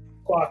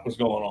clock was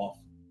going off.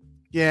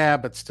 Yeah,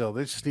 but still,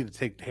 they just need to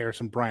take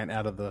Harrison Bryant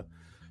out of the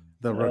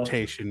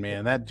rotation,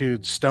 man. That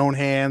dude's stone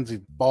hands,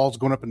 ball's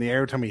going up in the air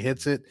every time he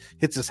hits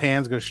his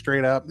hands, goes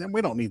straight up. And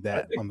we don't need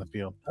that on the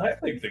field. I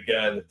think the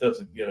guy that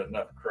doesn't get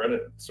enough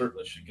credit and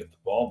certainly should get the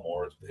ball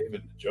more is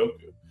David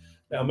Njoku.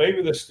 Now,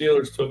 maybe the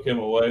Steelers took him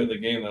away the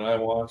game that I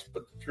watched,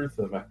 but the truth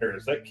of the matter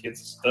is that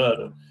kid's a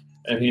stud.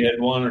 And he had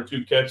 1 or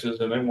 2 catches,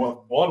 and then one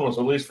was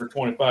at least for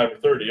 25 or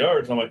 30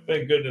 yards. I'm like,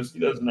 thank goodness he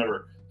doesn't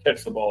ever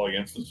catch the ball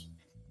against us.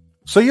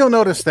 So you'll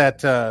notice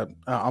that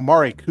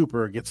Amari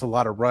Cooper gets a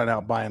lot of run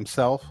out by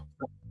himself.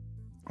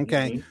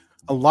 Okay. Mm-hmm.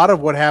 A lot of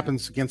what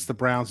happens against the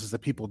Browns is that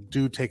people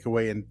do take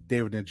away in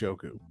David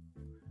Njoku.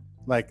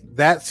 Like,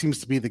 that seems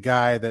to be the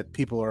guy that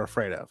people are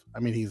afraid of. I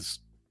mean, he's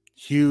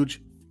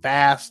huge,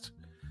 fast.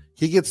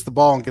 He gets the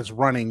ball and gets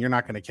running. You're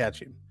not going to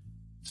catch him.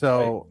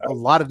 So a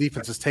lot of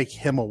defenses take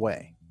him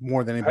away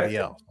more than anybody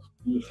else.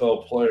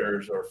 NFL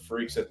players are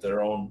freaks at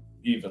their own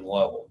even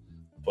level,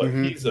 but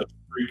he's a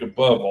freak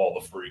above all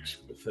the freaks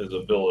with his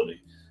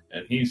ability,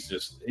 and he's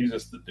just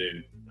the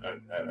dude,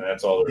 and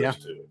that's all there is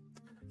to it.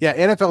 Yeah,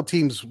 NFL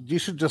teams, you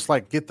should just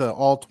get the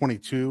all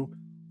 22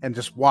 and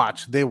just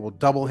watch. They will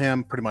double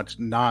him pretty much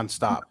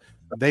nonstop.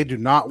 They do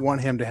not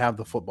want him to have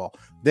the football.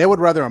 They would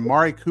rather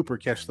Amari Cooper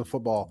catch the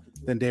football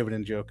than David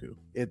Njoku.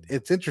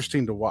 It's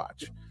interesting to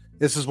watch.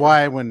 This is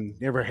why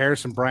whenever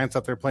Harrison Bryant's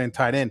out there playing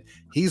tight end,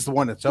 he's the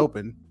one that's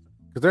open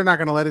because they're not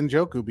going to let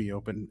Njoku be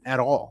open at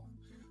all.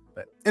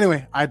 But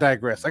anyway, I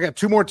digress. I got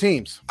 2 more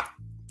teams.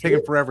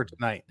 Taking forever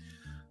tonight.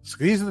 So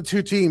these are the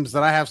 2 teams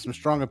that I have some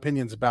strong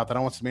opinions about that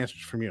I want some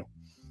answers from you.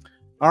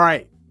 All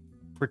right.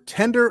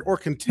 Pretender or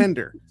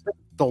contender?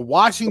 The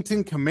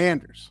Washington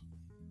Commanders.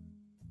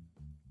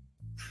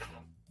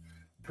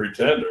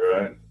 Pretender,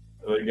 right?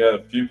 They got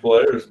a few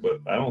players,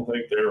 but I don't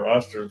think their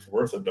roster is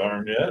worth a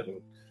darn yet.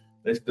 And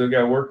they still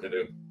got work to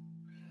do.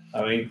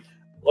 I mean,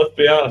 let's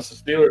be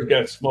honest. The Steelers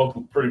got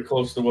smoked pretty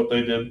close to what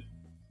they did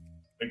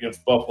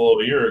against Buffalo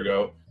a year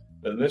ago.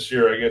 Then this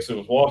year, I guess it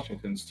was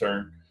Washington's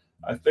turn.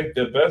 I think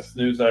the best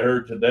news I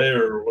heard today,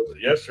 or was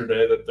it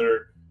yesterday, that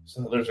there's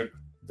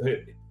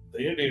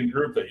the Indian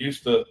group that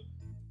used to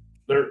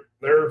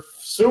they're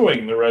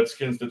suing the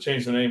Redskins to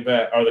change the name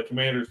back, or the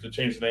Commanders to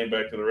change the name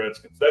back to the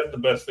Redskins. That's the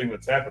best thing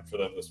that's happened for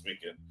them this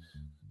weekend.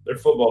 Their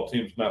football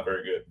team's not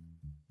very good.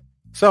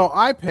 So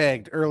I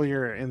pegged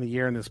earlier in the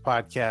year in this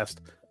podcast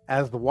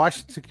as the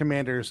Washington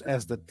Commanders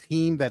as the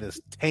team that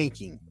is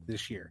tanking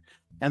this year.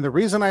 And the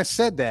reason I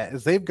said that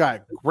is they've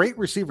got great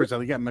receivers.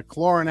 You got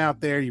McLaurin out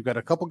there. You've got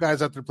a couple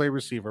guys out there play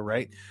receiver,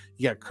 right?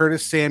 You got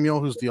Curtis Samuel,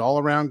 who's the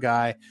all-around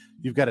guy.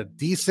 You've got a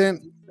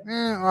decent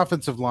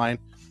offensive line.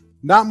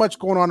 Not much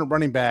going on at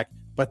running back,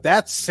 but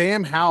that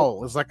Sam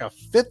Howell is like a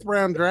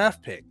 5th-round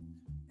draft pick.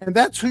 And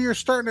that's who you're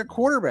starting at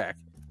quarterback.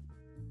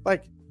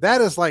 Like, that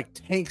is like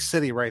Tank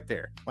City right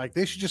there. Like,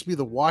 they should just be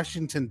the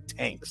Washington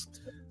Tanks.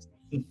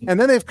 And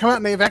then they've come out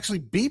and they've actually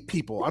beat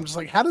people. I'm just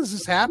like, how does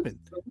this happen?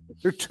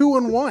 They're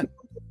 2-1.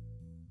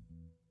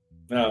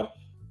 Now,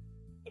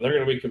 they're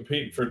going to be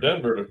competing for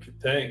Denver to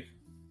tank.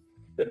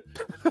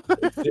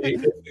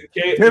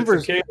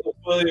 Denver's Caleb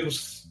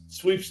Williams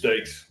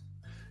sweepstakes.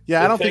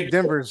 Yeah, I don't think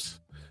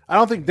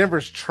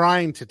Denver's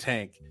trying to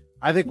tank.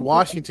 I think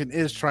Washington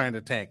is trying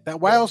to tank.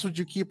 Why else would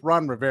you keep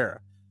Ron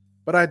Rivera?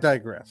 But I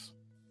digress.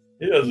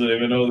 He doesn't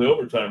even know the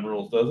overtime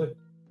rules, does he?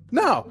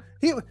 No.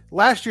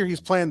 Last year they're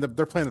playing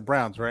the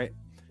Browns, right?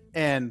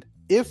 And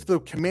if the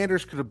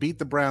Commanders could have beat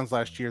the Browns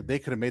last year, they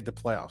could have made the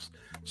playoffs.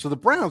 So the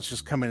Browns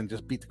just come in and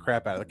just beat the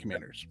crap out of the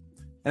Commanders.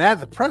 And at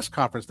the press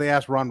conference, they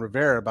asked Ron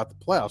Rivera about the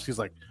playoffs. He's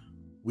like,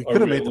 we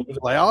could have made the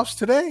playoffs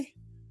today?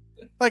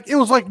 Like, it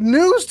was like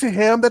news to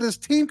him that his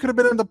team could have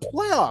been in the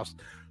playoffs.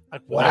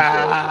 Like,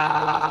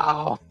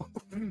 wow.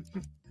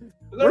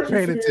 We're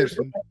paying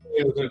attention.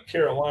 It was in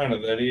Carolina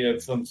that he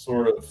had some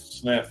sort of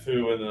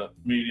snafu in the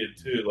media,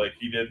 too. Like,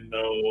 he didn't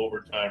know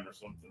overtime or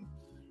something.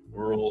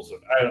 Rules.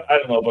 I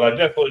don't know, but I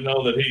definitely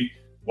know that we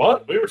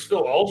were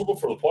still eligible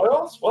for the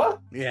playoffs?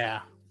 What?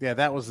 Yeah,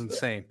 that was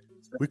insane.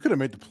 We could have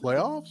made the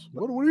playoffs?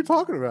 What are you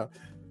talking about?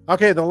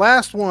 Okay, the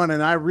last one,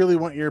 and I really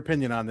want your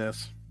opinion on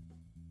this.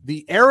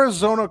 The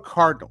Arizona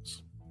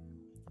Cardinals,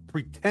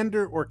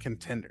 pretender or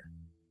contender?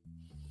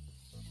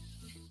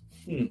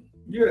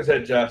 You guys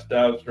had Josh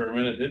Dobbs for a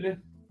minute, didn't you?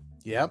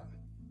 Yep.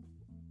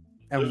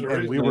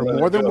 And we were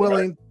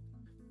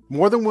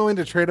more than willing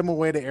to trade him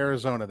away to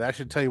Arizona. That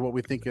should tell you what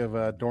we think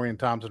of Dorian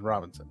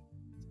Thompson-Robinson.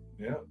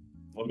 Yeah.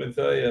 Let me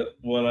tell you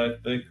what I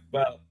think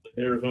about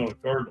the Arizona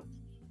Cardinals.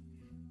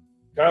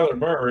 Kyler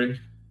Murray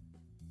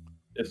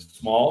is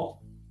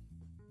small.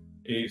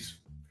 He's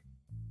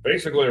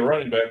basically a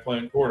running back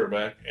playing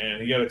quarterback,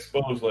 and he got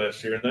exposed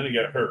last year, and then he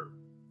got hurt.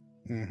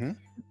 Mm-hmm.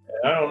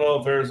 And I don't know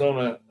if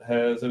Arizona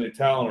has any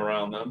talent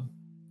around them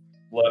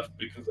left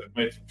because they've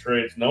made some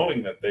trades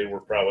knowing that they were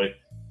probably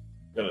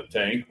going to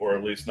tank or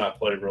at least not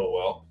play real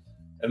well.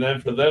 And then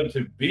for them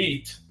to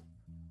beat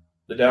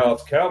the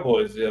Dallas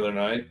Cowboys the other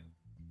night,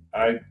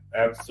 I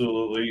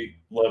absolutely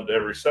loved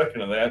every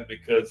second of that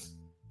because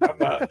I'm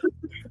not a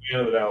fan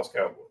of the Dallas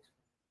Cowboys.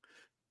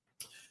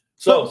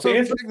 So to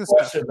answer the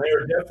question, they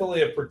are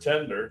definitely a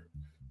pretender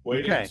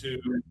waiting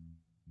to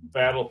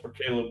battle for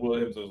Caleb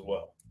Williams as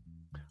well.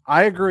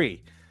 I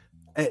agree.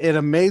 It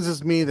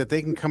amazes me that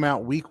they can come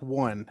out week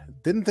 1.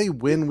 Didn't they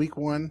win week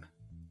 1?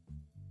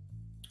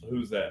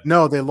 Who's that?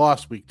 No, they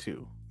lost week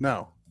 2.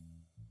 No,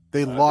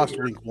 they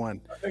lost week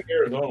 1. I think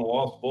Arizona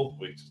lost both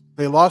weeks.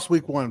 They lost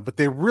week 1, but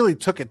they really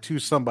took it to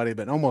somebody,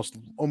 but almost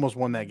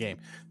won that game.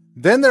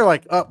 Then they're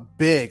like up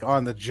big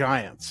on the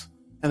Giants,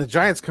 and the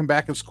Giants come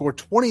back and score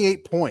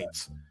 28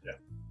 points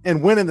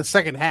and win in the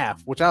second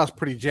half, which I was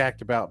pretty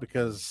jacked about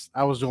because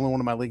I was the only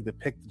one in my league that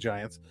picked the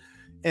Giants.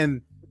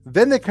 And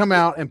then they come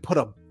out and put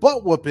a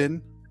butt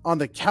whooping on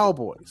the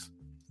Cowboys.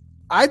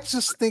 I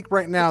just think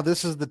right now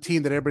this is the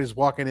team that everybody's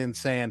walking in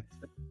saying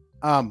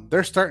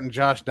they're starting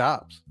Josh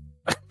Dobbs.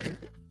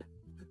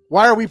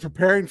 Why are we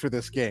preparing for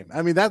this game?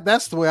 I mean,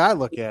 that's the way I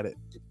look at it.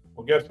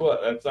 Well, guess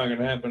what? That's not going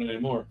to happen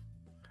anymore.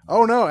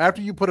 Oh, no.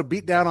 After you put a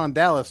beat down on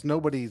Dallas,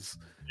 nobody's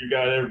 – you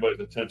got everybody's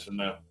attention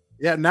now.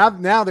 Yeah,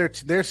 now their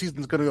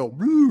season's going to go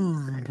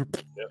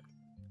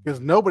because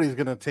nobody's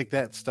going to take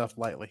that stuff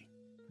lightly.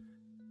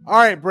 All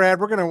right, Brad,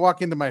 we're going to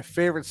walk into my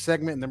favorite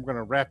segment, and then we're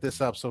going to wrap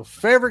this up. So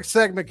favorite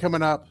segment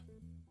coming up.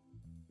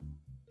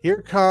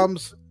 Here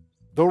comes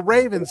the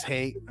Ravens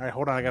hate. All right,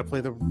 hold on. I got to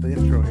play the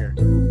intro here.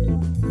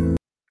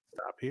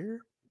 Stop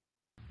here.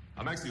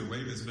 I'm actually a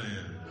Ravens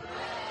fan.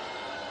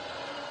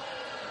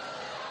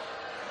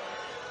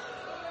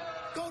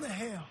 Go to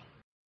hell.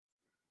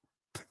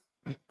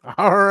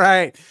 All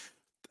right.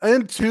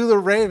 Into the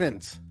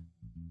Ravens.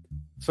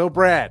 So,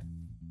 Brad,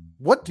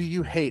 what do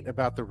you hate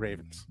about the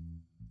Ravens?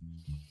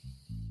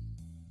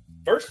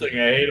 First thing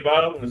I hate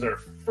about them is their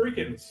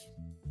freaking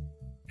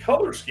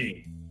color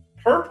scheme.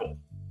 Purple.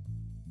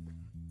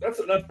 That's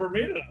enough for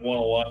me to not want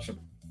to watch them.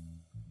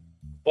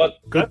 But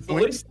that's the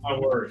least of my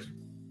worries.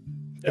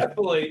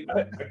 Definitely,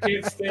 I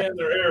can't stand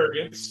their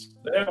arrogance.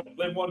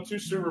 They've won 2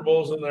 Super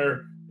Bowls in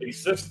their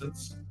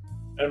existence,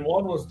 and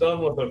one was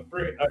done with a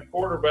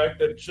quarterback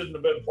that shouldn't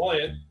have been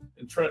playing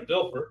in Trent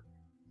Dilfer.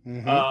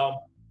 Mm-hmm. How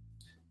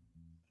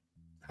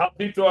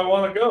deep do I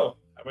want to go?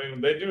 I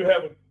mean, they do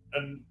have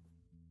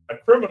a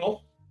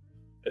criminal,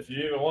 if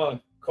you even want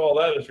to call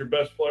that as your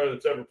best player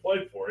that's ever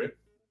played for you.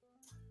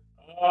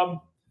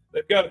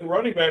 They've got a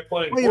running back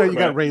playing. Well, you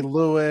got Ray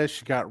Lewis,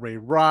 you got Ray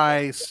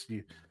Rice.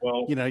 You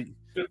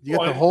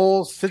got the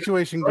whole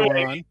situation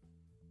going on.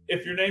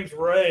 If your name's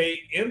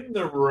Ray in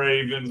the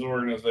Ravens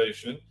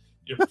organization,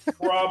 you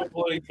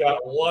probably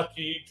got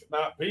lucky to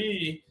not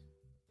be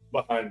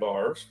behind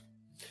bars.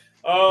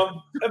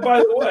 And by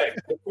the way,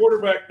 the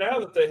quarterback now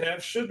that they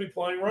have should be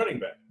playing running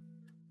back.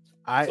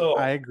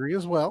 I agree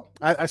as well.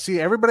 I see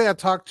everybody I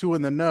talk to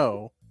in the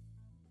know,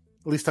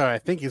 at least I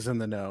think is in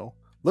the know.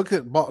 Look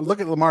at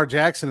Lamar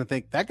Jackson and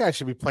think that guy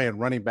should be playing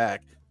running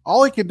back.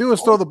 All he can do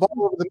is throw the ball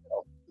over the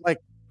middle. Like,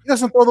 he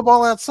doesn't throw the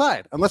ball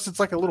outside unless it's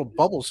like a little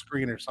bubble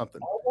screen or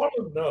something. I want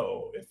to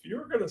know if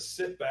you're going to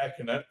sit back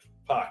in that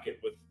pocket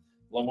with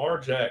Lamar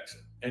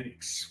Jackson and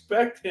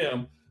expect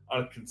him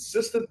on a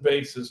consistent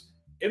basis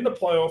in the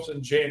playoffs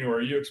in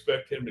January, you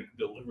expect him to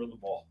deliver the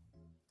ball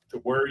to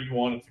where you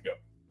want it to go.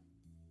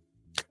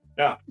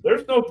 Now,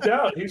 there's no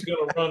doubt he's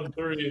going to run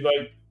through you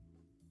like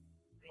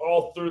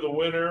all through the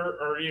winter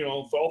or,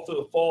 all through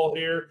the fall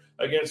here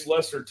against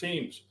lesser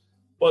teams.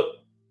 But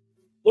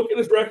look at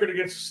his record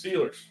against the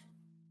Steelers.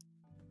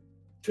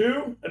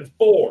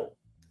 2-4.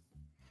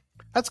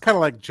 That's kind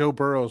of like Joe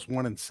Burrow's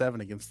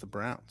 1-7 against the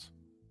Browns.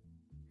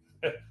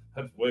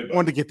 That's way better. I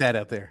wanted to get that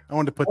out there. I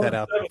wanted to put that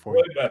out there for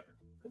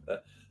you.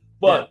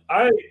 But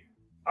I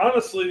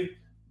honestly,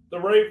 the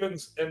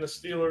Ravens and the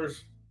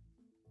Steelers,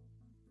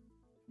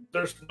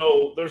 there's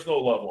no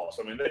love lost.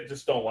 I mean, they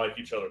just don't like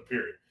each other,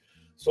 period.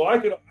 So I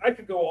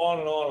could go on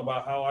and on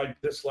about how I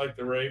dislike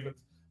the Ravens,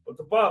 but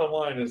the bottom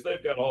line is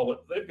they've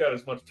got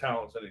as much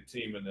talent as any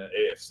team in the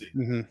AFC.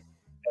 Mm-hmm. And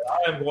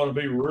I am going to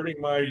be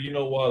rooting my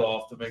what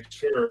off to make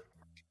sure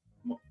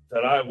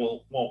that I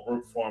won't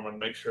root for them and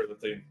make sure that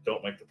they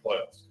don't make the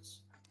playoffs.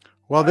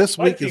 Well, this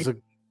week we're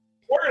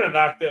going to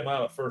knock them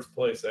out of first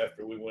place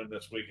after we win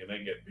this week and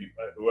then get beat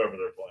by whoever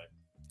they're playing.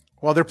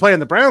 Well, they're playing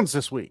the Browns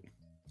this week.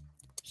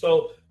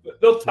 So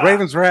they'll tie. The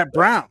Ravens are at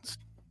Browns.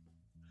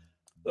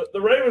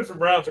 The Ravens and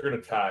Browns are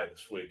going to tie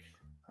this week.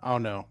 Oh,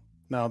 no.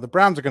 No, the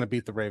Browns are going to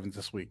beat the Ravens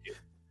this week.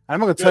 I'm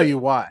going to tell you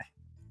why.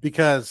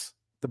 Because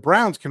the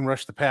Browns can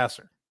rush the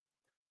passer.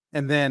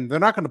 And then they're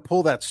not going to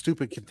pull that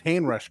stupid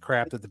contain rush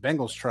crap that the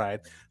Bengals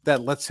tried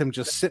that lets him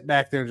just sit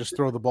back there and just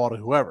throw the ball to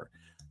whoever.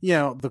 You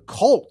know, the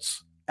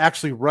Colts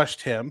actually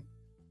rushed him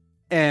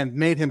and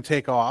made him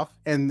take off.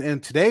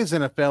 And today's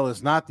NFL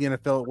is not the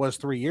NFL it was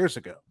 3 years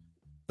ago.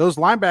 Those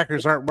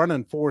linebackers aren't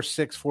running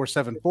 4.6,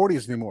 4.7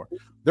 40s anymore.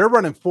 They're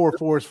running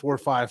 4.4s,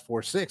 4.5,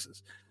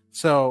 4.6s.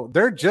 So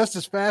they're just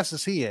as fast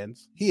as he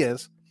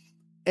is.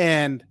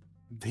 And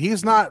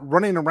he's not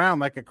running around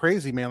like a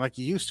crazy man like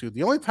he used to.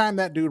 The only time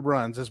that dude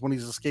runs is when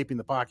he's escaping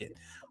the pocket.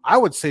 I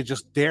would say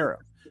just dare him,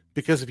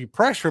 because if you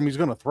pressure him, he's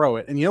going to throw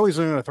it. And you know he's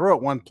going to throw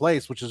it one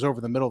place, which is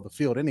over the middle of the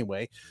field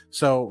anyway.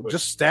 So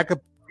just stack up.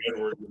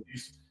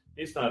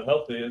 He's not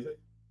healthy, is he?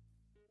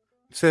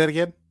 Say that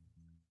again?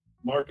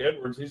 Mark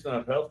Edwards, he's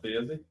not healthy,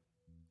 is he?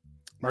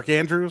 Mark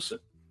Andrews?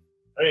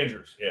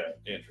 Andrews.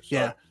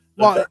 Yeah.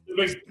 Well, the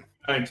big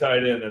nine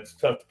tight end, that's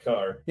tough to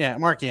car. Yeah,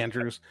 Mark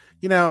Andrews.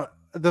 You know,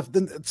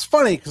 it's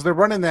funny because they're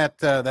running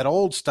that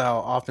old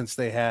style offense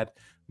they had.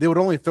 They would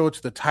only throw it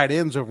to the tight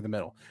ends over the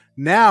middle.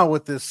 Now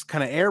with this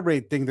kind of air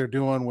raid thing they're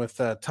doing with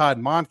Todd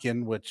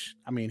Monken, which,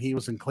 I mean, he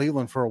was in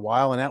Cleveland for a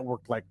while, and that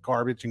worked like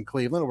garbage in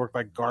Cleveland. It worked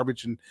like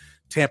garbage in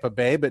Tampa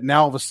Bay, but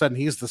now all of a sudden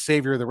he's the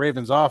savior of the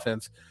Ravens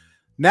offense.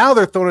 Now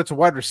they're throwing it to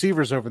wide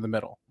receivers over the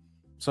middle.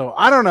 So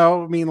I don't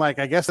know. I mean, like,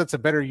 I guess that's a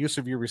better use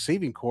of your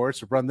receiving corps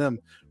to run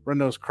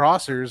those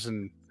crossers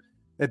and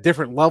at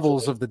different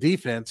levels of the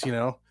defense, you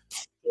know.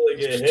 Until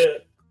they get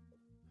hit.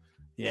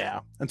 Yeah,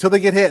 until they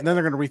get hit, and then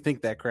they're going to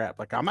rethink that crap.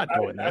 Like, I'm not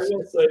doing this. I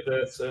will say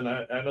this, and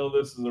I know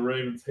this is a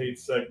Ravens hate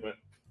segment,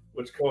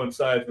 which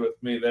coincides with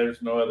me.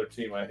 There's no other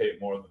team I hate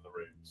more than the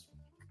Ravens.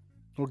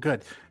 Well,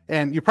 good.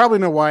 And you probably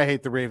know why I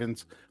hate the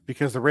Ravens,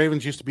 because the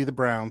Ravens used to be the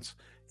Browns,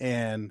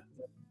 and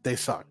they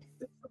suck.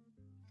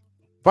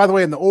 By the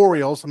way, in the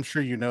Orioles, I'm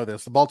sure you know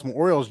this, the Baltimore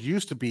Orioles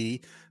used to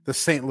be the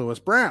St. Louis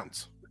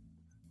Browns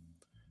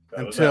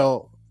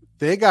until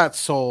they got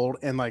sold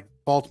and like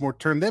Baltimore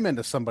turned them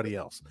into somebody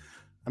else.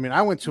 I mean,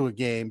 I went to a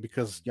game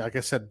because, like I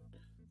said,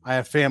 I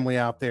have family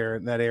out there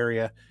in that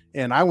area,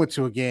 and I went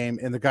to a game,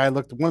 and the guy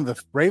one of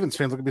the Ravens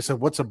fans looked at me and said,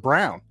 "What's a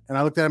Brown?" And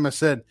I looked at him and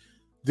said,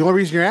 "The only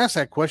reason you're asked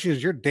that question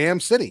is your damn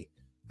city.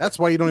 That's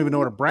why you don't even know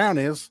what a Brown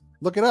is.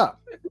 Look it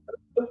up."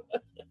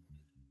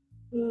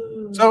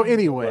 So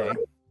anyway,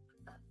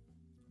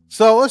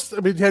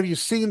 have you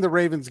seen the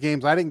Ravens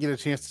games? I didn't get a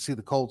chance to see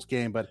the Colts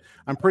game, but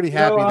I'm pretty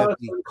happy that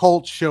the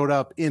Colts showed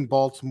up in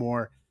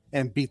Baltimore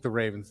and beat the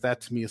Ravens.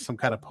 That to me is some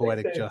kind of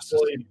poetic justice.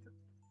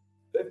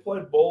 They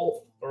played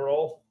both or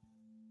all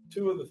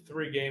 2 of the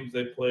 3 games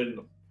they played in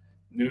the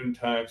noon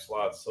time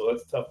slots, so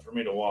that's tough for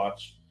me to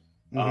watch.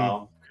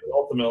 Mm-hmm.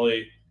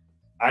 Ultimately,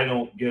 I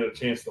don't get a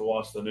chance to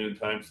watch the noon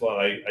time slot.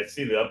 I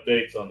see the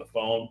updates on the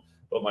phone,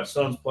 but my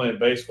son's playing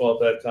baseball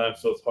at that time,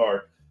 so it's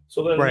hard.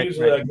 So then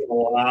usually I get a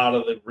lot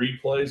of the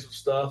replays of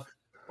stuff,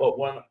 but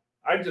when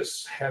I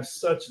just have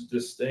such a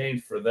disdain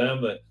for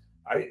them that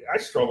I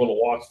struggle to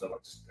watch them.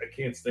 I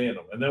can't stand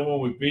them. And then when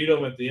we beat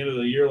them at the end of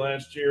the year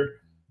last year,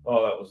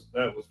 that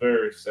was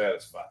very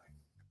satisfying.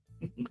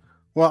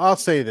 Well, I'll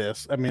say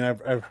this. I mean,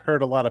 I've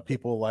heard a lot of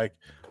people like,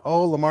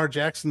 "Oh, Lamar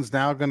Jackson's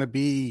now going to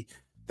be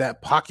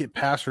that pocket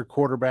passer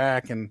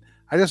quarterback," and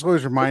I just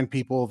always remind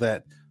people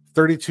that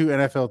 32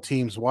 NFL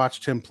teams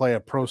watched him play a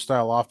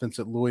pro-style offense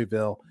at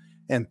Louisville,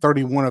 and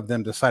 31 of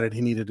them decided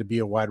he needed to be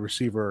a wide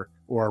receiver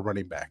or a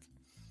running back.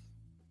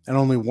 And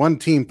only one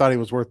team thought he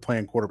was worth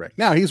playing quarterback.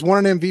 Now, he's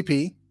won an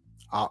MVP.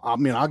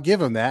 I'll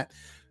give him that.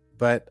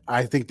 But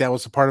I think that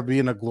was a part of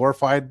being a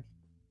glorified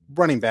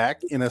running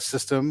back in a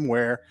system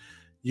where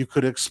you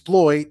could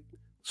exploit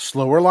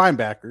slower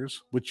linebackers,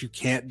 which you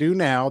can't do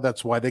now.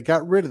 That's why they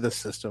got rid of the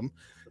system.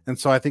 And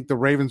so I think the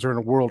Ravens are in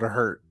a world of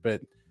hurt.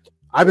 But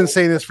I've been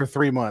saying this for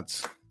 3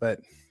 months. But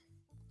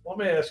let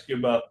me ask you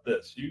about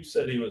this. You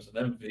said he was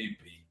an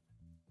MVP.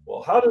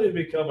 Well, how did he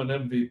become an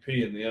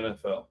MVP in the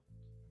NFL?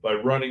 By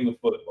running the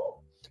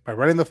football. By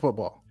running the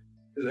football.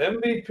 His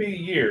MVP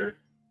year,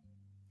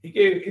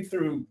 he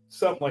threw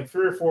something like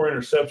 3 or 4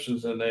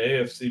 interceptions in the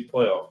AFC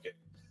playoff game.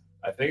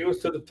 I think it was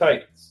to the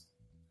Titans.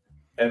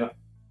 And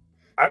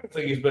I don't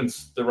think he's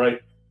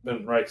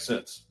been right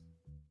since.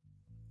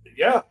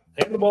 hand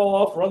the ball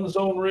off, run the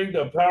zone read,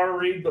 a power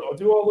read,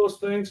 do all those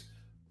things,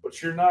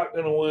 but you're not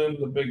going to win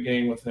the big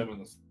game with him in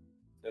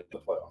the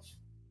playoffs.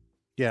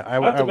 Yeah,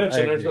 not to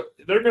mention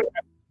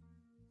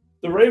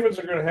the Ravens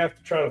are going to have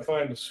to try to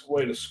find a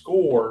way to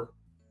score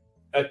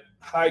at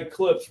high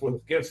clips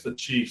against the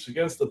Chiefs,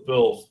 against the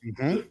Bills.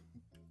 Mm-hmm.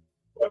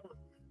 Whoever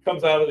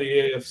comes out of the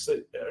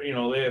AFC, the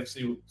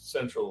AFC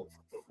Central,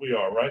 we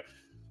are, right?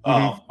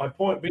 Mm-hmm. My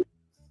point being,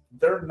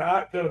 they're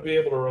not going to be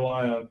able to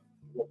rely on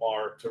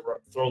Lamar to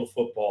throw the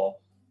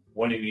football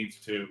when he needs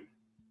to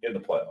in the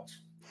playoffs.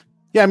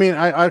 Yeah, I mean,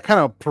 I kind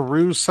of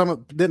perused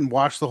didn't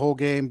watch the whole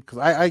game because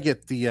I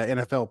get the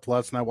NFL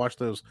Plus and I watch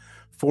those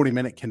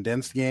 40-minute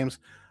condensed games.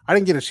 I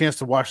didn't get a chance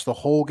to watch the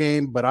whole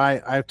game, but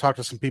I've talked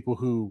to some people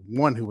who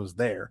was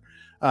there.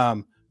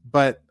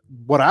 But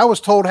what I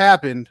was told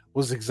happened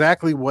was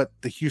exactly what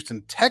the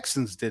Houston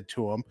Texans did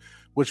to them,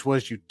 which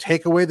was you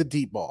take away the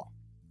deep ball,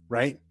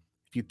 right?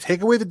 If you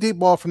take away the deep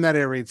ball from that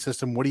air raid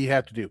system, what do you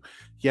have to do?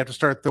 You have to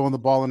start throwing the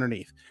ball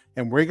underneath.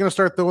 And where are you going to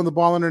start throwing the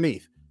ball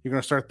underneath? You're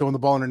going to start throwing the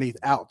ball underneath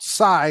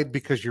outside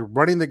because you're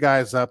running the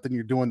guys up and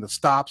you're doing the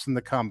stops and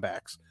the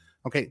comebacks.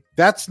 Okay,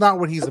 that's not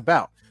what he's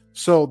about.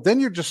 So then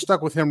you're just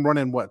stuck with him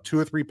running, 2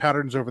 or 3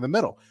 patterns over the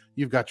middle.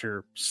 You've got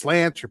your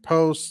slants, your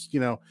posts,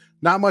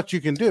 not much you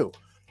can do.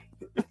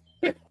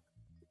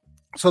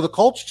 So the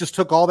Colts just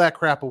took all that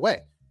crap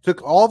away,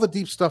 took all the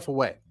deep stuff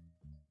away.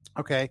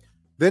 Okay,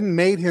 then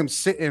made him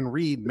sit and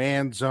read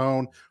man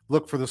zone,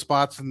 look for the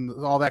spots and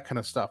all that kind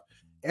of stuff.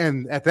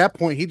 And at that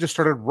point, he just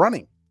started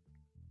running.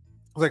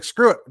 I was like,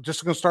 screw it,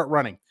 just going to start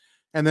running.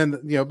 And then,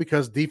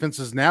 because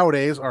defenses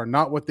nowadays are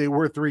not what they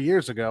were 3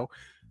 years ago,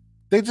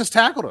 they just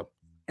tackled him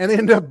and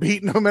ended up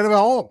beating them at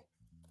home.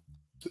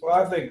 Well,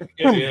 I think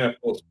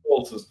Indianapolis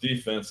Colts'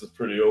 defense is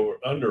pretty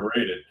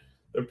underrated.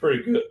 They're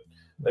pretty good.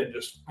 They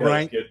just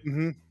got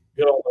to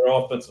get all their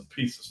offensive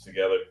pieces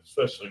together,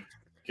 especially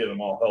get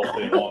them all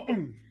healthy and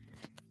on.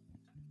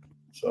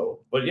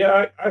 So, but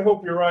yeah, I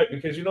hope you're right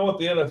because you know what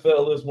the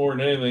NFL is more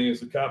than anything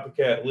is a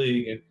copycat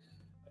league, and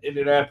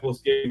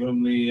Indianapolis gave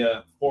them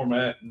the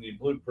format and the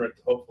blueprint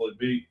to hopefully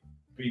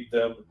beat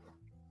them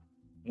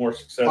more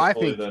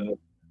successfully than in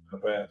the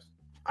past.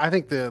 I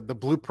think the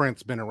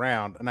blueprint's been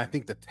around, and I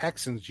think the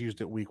Texans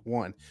used it week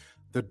 1.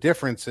 The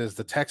difference is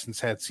the Texans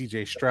had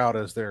C.J. Stroud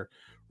as their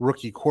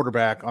rookie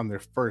quarterback on their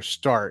first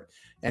start,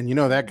 and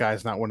that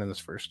guy's not winning his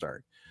first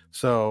start.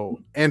 So,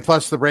 and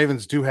plus the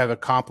Ravens do have a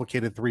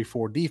complicated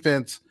 3-4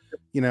 defense,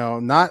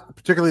 not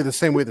particularly the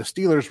same way the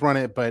Steelers run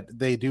it, but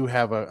they do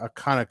have a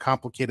kind of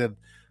complicated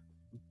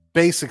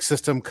basic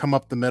system come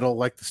up the middle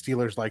like the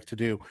Steelers like to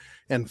do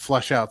and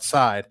flush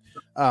outside.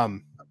 But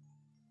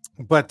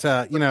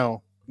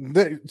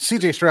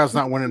CJ Stroud's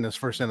not winning his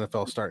first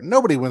NFL start.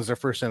 Nobody wins their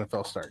first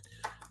NFL start.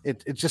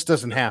 It just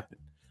doesn't happen.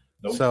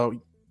 Nope.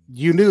 So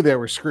you knew they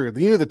were screwed.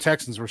 You knew the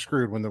Texans were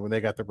screwed when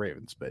they got the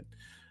Ravens. But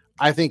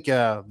I think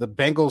the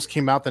Bengals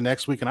came out the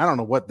next week, and I don't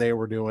know what they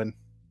were doing.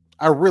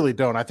 I really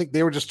don't. I think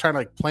they were just trying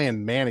to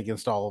playing man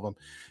against all of them.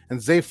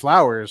 And Zay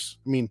Flowers,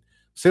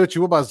 say what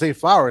you will about Zay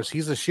Flowers,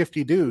 he's a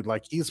shifty dude.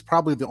 He's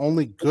probably the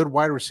only good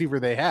wide receiver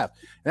they have,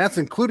 and that's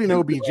including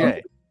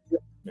OBJ.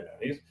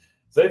 Yeah,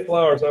 Zay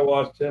Flowers. I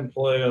watched him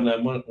play on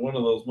that one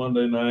of those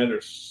Monday night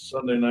or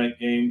Sunday night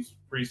games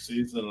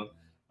preseason.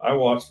 I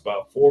watched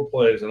about 4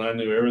 plays, and I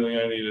knew everything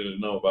I needed to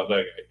know about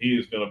that guy. He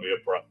is going to be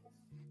a problem.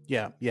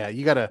 Yeah,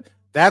 you got to.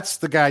 That's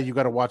the guy you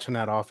got to watch in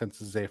that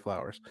offense is Zay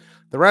Flowers.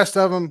 The rest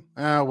of them,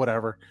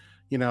 whatever.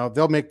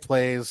 They'll make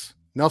plays.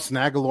 Nelson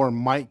Aguilar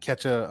might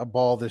catch a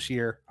ball this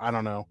year. I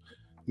don't know.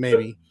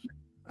 Maybe.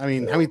 How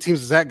many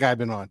teams has that guy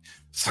been on?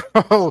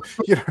 So,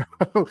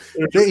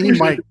 he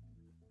might.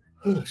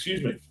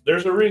 Excuse me.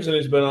 There's a reason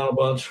he's been on a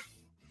bunch.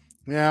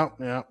 Yeah.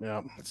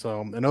 So,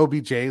 and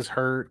OBJ's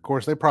hurt. Of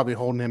course, they're probably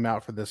holding him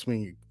out for this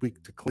week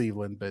to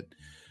Cleveland, but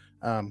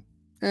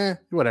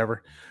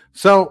whatever.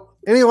 So,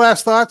 any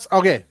last thoughts?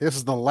 Okay, this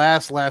is the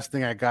last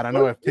thing I got. I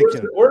know I've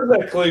taken. Where's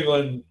that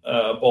Cleveland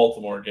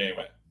Baltimore game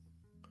at?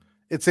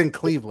 It's in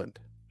Cleveland.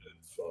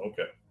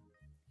 Okay.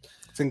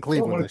 It's in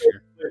Cleveland this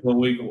year.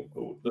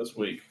 This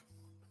week.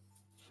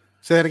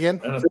 Say that again.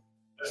 And I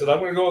said I'm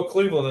going to go with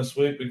Cleveland this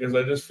week because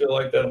I just feel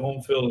like that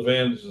home field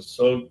advantage is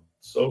so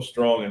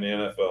strong in the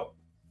NFL.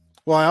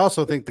 Well, I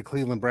also think the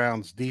Cleveland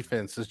Browns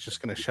defense is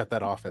just going to shut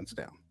that offense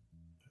down.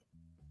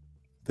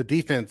 The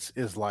defense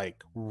is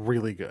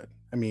really good.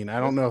 I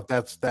don't know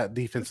if that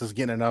defense is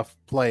getting enough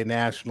play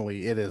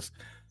nationally. It is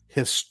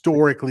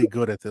historically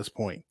good at this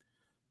point.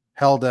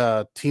 Held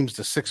teams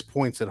to 6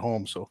 points at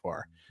home so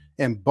far.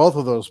 And both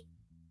of those,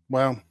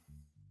 the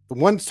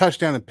one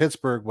touchdown in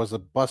Pittsburgh was a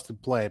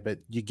busted play, but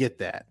you get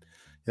that.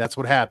 That's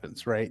what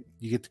happens, right?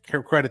 You get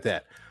to credit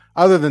that.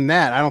 Other than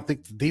that, I don't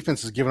think the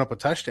defense has given up a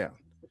touchdown.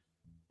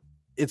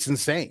 It's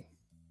insane.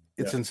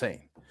 It's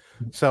insane.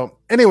 So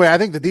anyway, I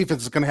think the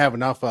defense is going to have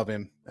enough of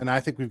him, and I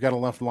think we've got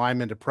enough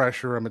linemen to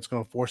pressure him. It's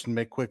going to force him to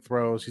make quick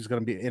throws. He's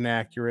going to be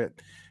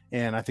inaccurate,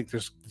 and I think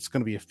it's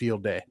going to be a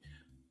field day.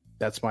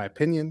 That's my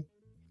opinion.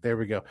 There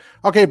we go.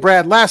 Okay,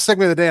 Brad, last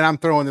segment of the day, and I'm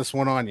throwing this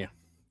one on you.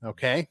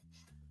 Okay?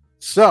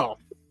 So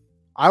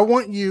I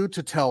want you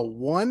to tell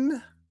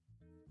one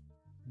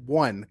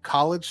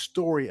college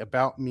story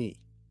about me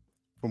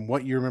from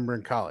what you remember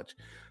in college.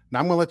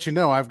 Now I'm going to let you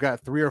know I've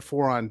got 3 or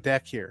 4 on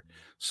deck here.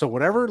 So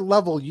whatever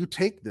level you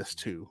take this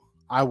to,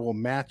 I will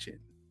match it.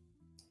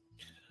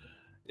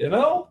 You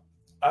know,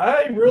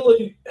 I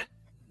really.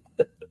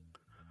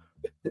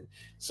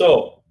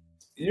 So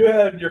you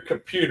had your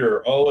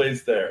computer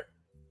always there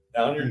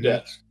on your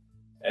desk,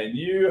 and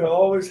you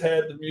always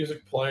had the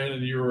music playing,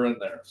 and you were in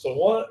there.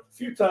 So a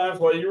few times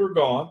while you were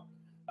gone,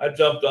 I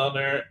jumped on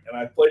there and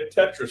I played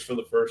Tetris for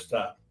the first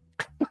time.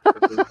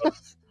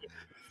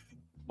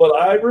 But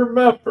I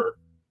remember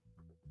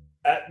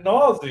at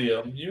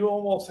nauseum, you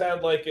almost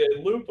had like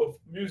a loop of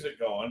music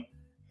going,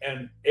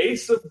 and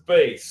Ace of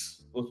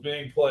Base was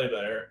being played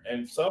there.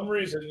 And some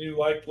reason you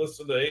liked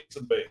listening to Ace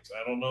of Base.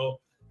 I don't know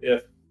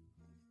if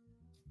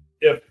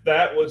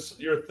that was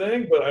your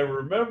thing, but I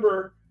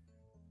remember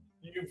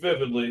you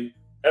vividly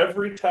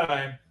every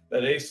time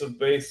that Ace of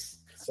Base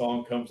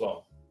song comes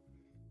on.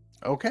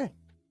 Okay.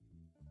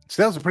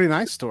 So that was a pretty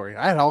nice story.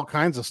 I had all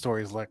kinds of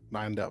stories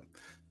lined up.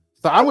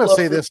 So I'm going to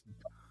say this.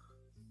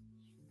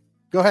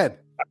 Go ahead.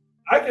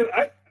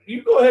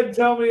 You go ahead and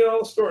tell me all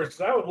the stories,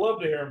 because I would love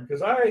to hear them,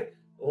 because I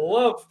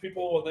love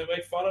people when they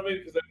make fun of me,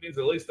 because that means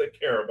at least they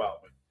care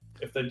about me.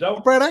 If they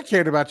don't, Brad, I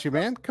cared about you,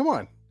 man. Come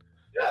on.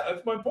 Yeah,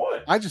 that's my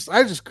point. I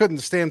just couldn't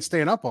stand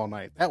staying up all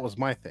night. That was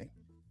my thing.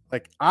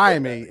 Like,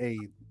 I'm a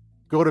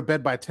go to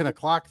bed by 10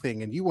 o'clock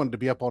thing, and you wanted to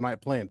be up all night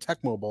playing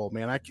Tecmo Bowl,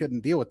 man. I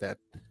couldn't deal with that.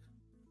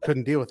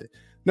 Couldn't deal with it.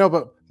 No,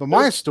 but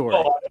my story.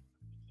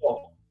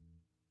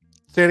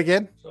 Say it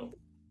again. So,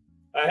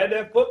 I had to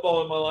have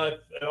football in my life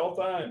at all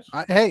times.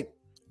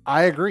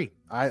 I agree.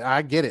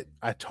 I get it.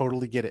 I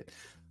totally get it.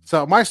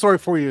 So my story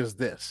for you is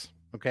this,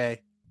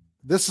 okay?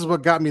 This is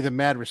what got me the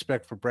mad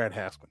respect for Brad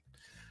Haskman.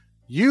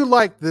 You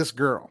liked this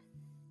girl,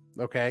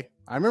 okay?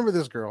 I remember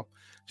this girl.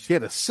 She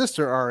had a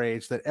sister our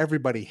age that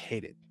everybody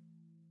hated.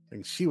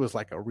 And she was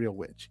like a real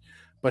witch.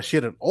 But she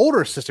had an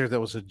older sister that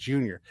was a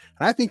junior.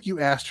 And I think you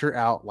asked her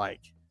out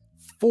like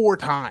 4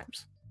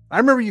 times. I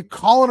remember you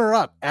calling her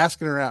up,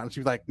 asking her out, and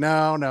she's like,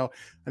 no.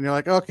 And you're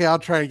like, okay, I'll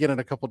try again in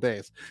a couple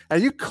days.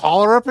 And you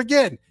call her up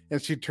again,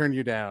 and she'd turn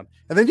you down.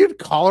 And then you'd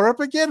call her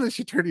up again, and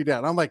she'd turn you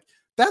down. I'm like,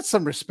 that's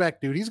some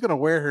respect, dude. He's going to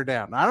wear her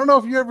down. I don't know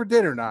if you ever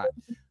did or not,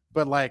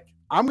 but like,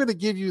 I'm going to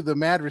give you the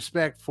mad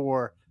respect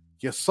for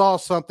you saw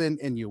something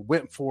and you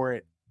went for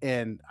it.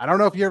 And I don't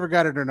know if you ever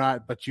got it or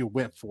not, but you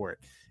went for it.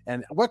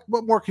 And what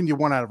more can you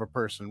want out of a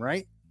person,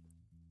 right?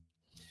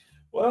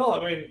 Well,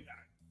 I mean,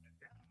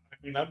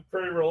 I'm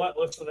pretty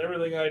relentless in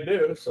everything I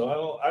do,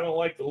 so I don't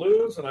like to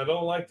lose and I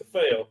don't like to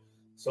fail.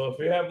 So if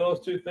you have those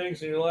 2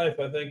 things in your life,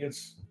 I think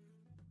it's,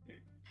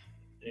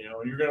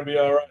 you're going to be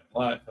all right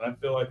in life. And I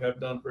feel like I've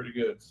done pretty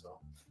good. So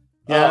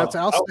yeah,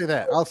 I'll say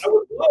that. I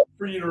would love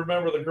for you to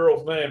remember the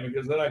girl's name,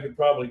 because then I could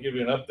probably give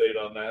you an update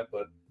on that.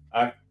 But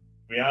to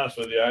be honest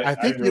with you, I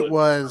think her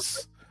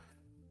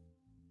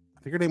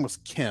name was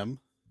Kim,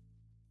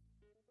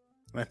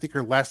 and I think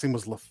her last name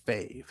was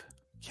LaFave.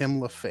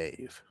 Kim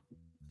LaFave.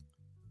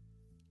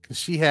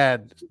 She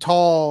had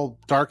tall,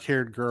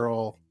 dark-haired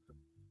girl.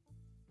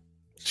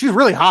 She was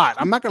really hot.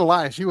 I'm not gonna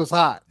lie, she was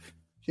hot,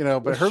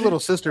 but her little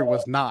sister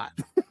was not.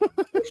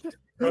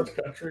 Cross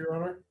country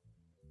runner.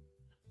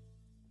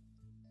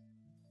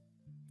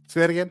 Say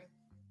that again.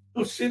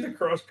 Was she the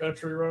cross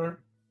country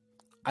runner?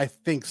 I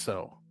think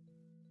so.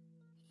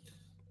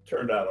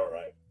 Turned out all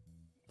right.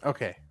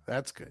 Okay,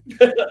 that's good.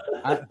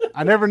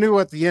 I never knew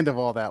what the end of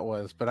all that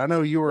was, but I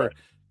know you were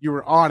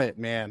on it,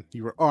 man.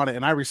 You were on it,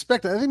 and I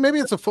respect it. I think maybe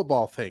it's a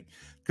football thing,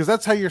 because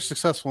that's how you're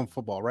successful in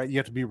football, right? You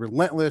have to be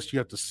relentless. You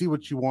have to see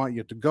what you want. You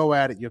have to go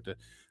at it. You have to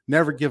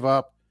never give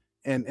up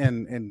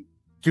and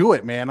do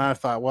it, man. I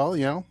thought, well,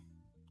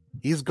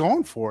 he's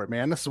going for it,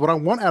 man. This is what I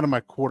want out of my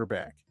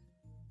quarterback.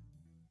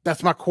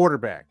 That's my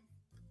quarterback.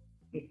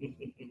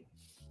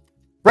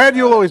 Brad,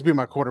 you'll always be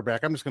my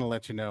quarterback. I'm just going to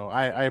let you know.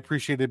 I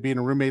appreciated being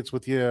roommates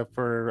with you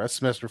for a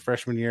semester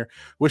freshman year.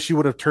 Wish you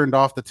would have turned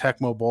off the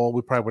Tecmo Bowl.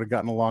 We probably would have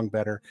gotten along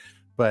better,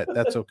 but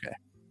that's okay.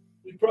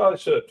 You probably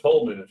should have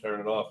told me to turn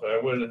it off. I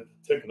wouldn't have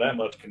taken that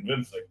much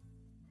convincing.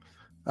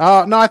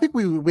 No, I think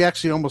we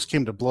actually almost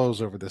came to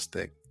blows over this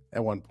thing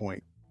at one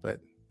point. But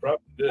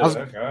probably did.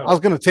 I was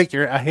going to take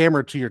a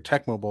hammer to your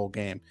Tecmo Bowl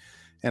game,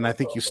 and I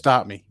think you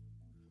stopped me.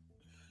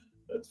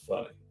 That's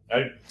funny.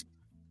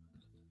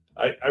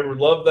 I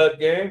love that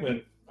game,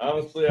 and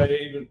honestly,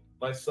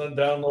 my son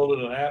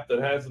downloaded an app that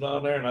has it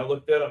on there, and I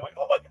looked at it. I'm like,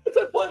 oh my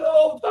gosh, I play that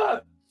all the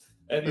time.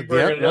 And you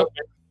bring it up,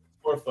 it's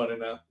more funny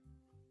now.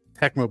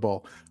 Tecmo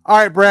Bowl. All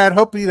right, Brad.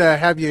 Hopefully to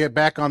have you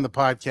back on the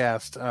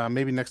podcast.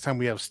 Maybe next time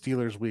we have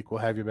Steelers week, we'll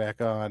have you back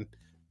on.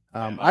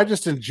 I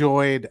just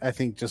enjoyed, I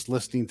think, just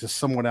listening to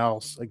someone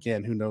else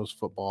again who knows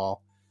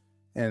football,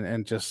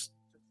 and just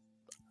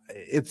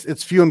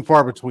it's few and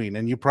far between,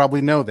 and you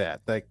probably know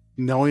that. Like,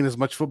 knowing as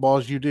much football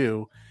as you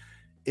do,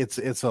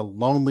 it's a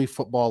lonely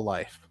football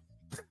life.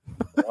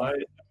 I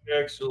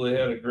actually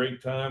had a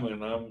great time,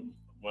 and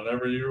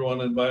whenever you want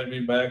to invite me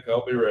back,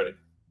 I'll be ready.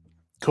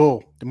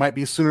 Cool. It might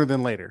be sooner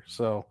than later.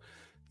 So,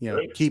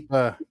 keep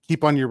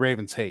on your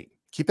Ravens hate.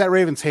 Keep that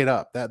Ravens hate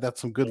up. That's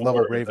some good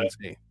level Ravens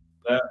hate.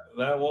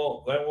 That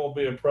won't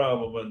be a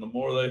problem. And the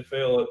more they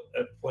fail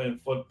at playing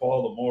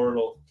football, the more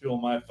it'll fuel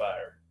my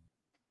fire.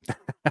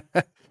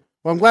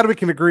 Well, I'm glad we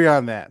can agree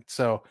on that.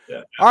 So,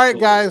 yeah, all right,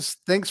 guys,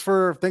 thanks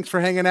for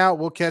hanging out.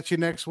 We'll catch you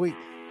next week.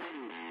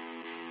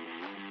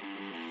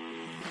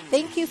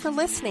 Thank you for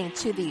listening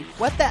to the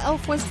What the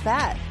Elf Was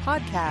That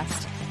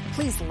podcast.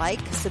 Please like,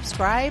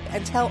 subscribe,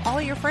 and tell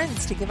all your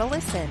friends to give a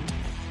listen.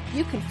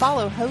 You can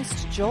follow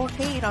host Joel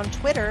Cade on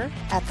Twitter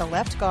 @The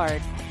Left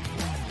Guard.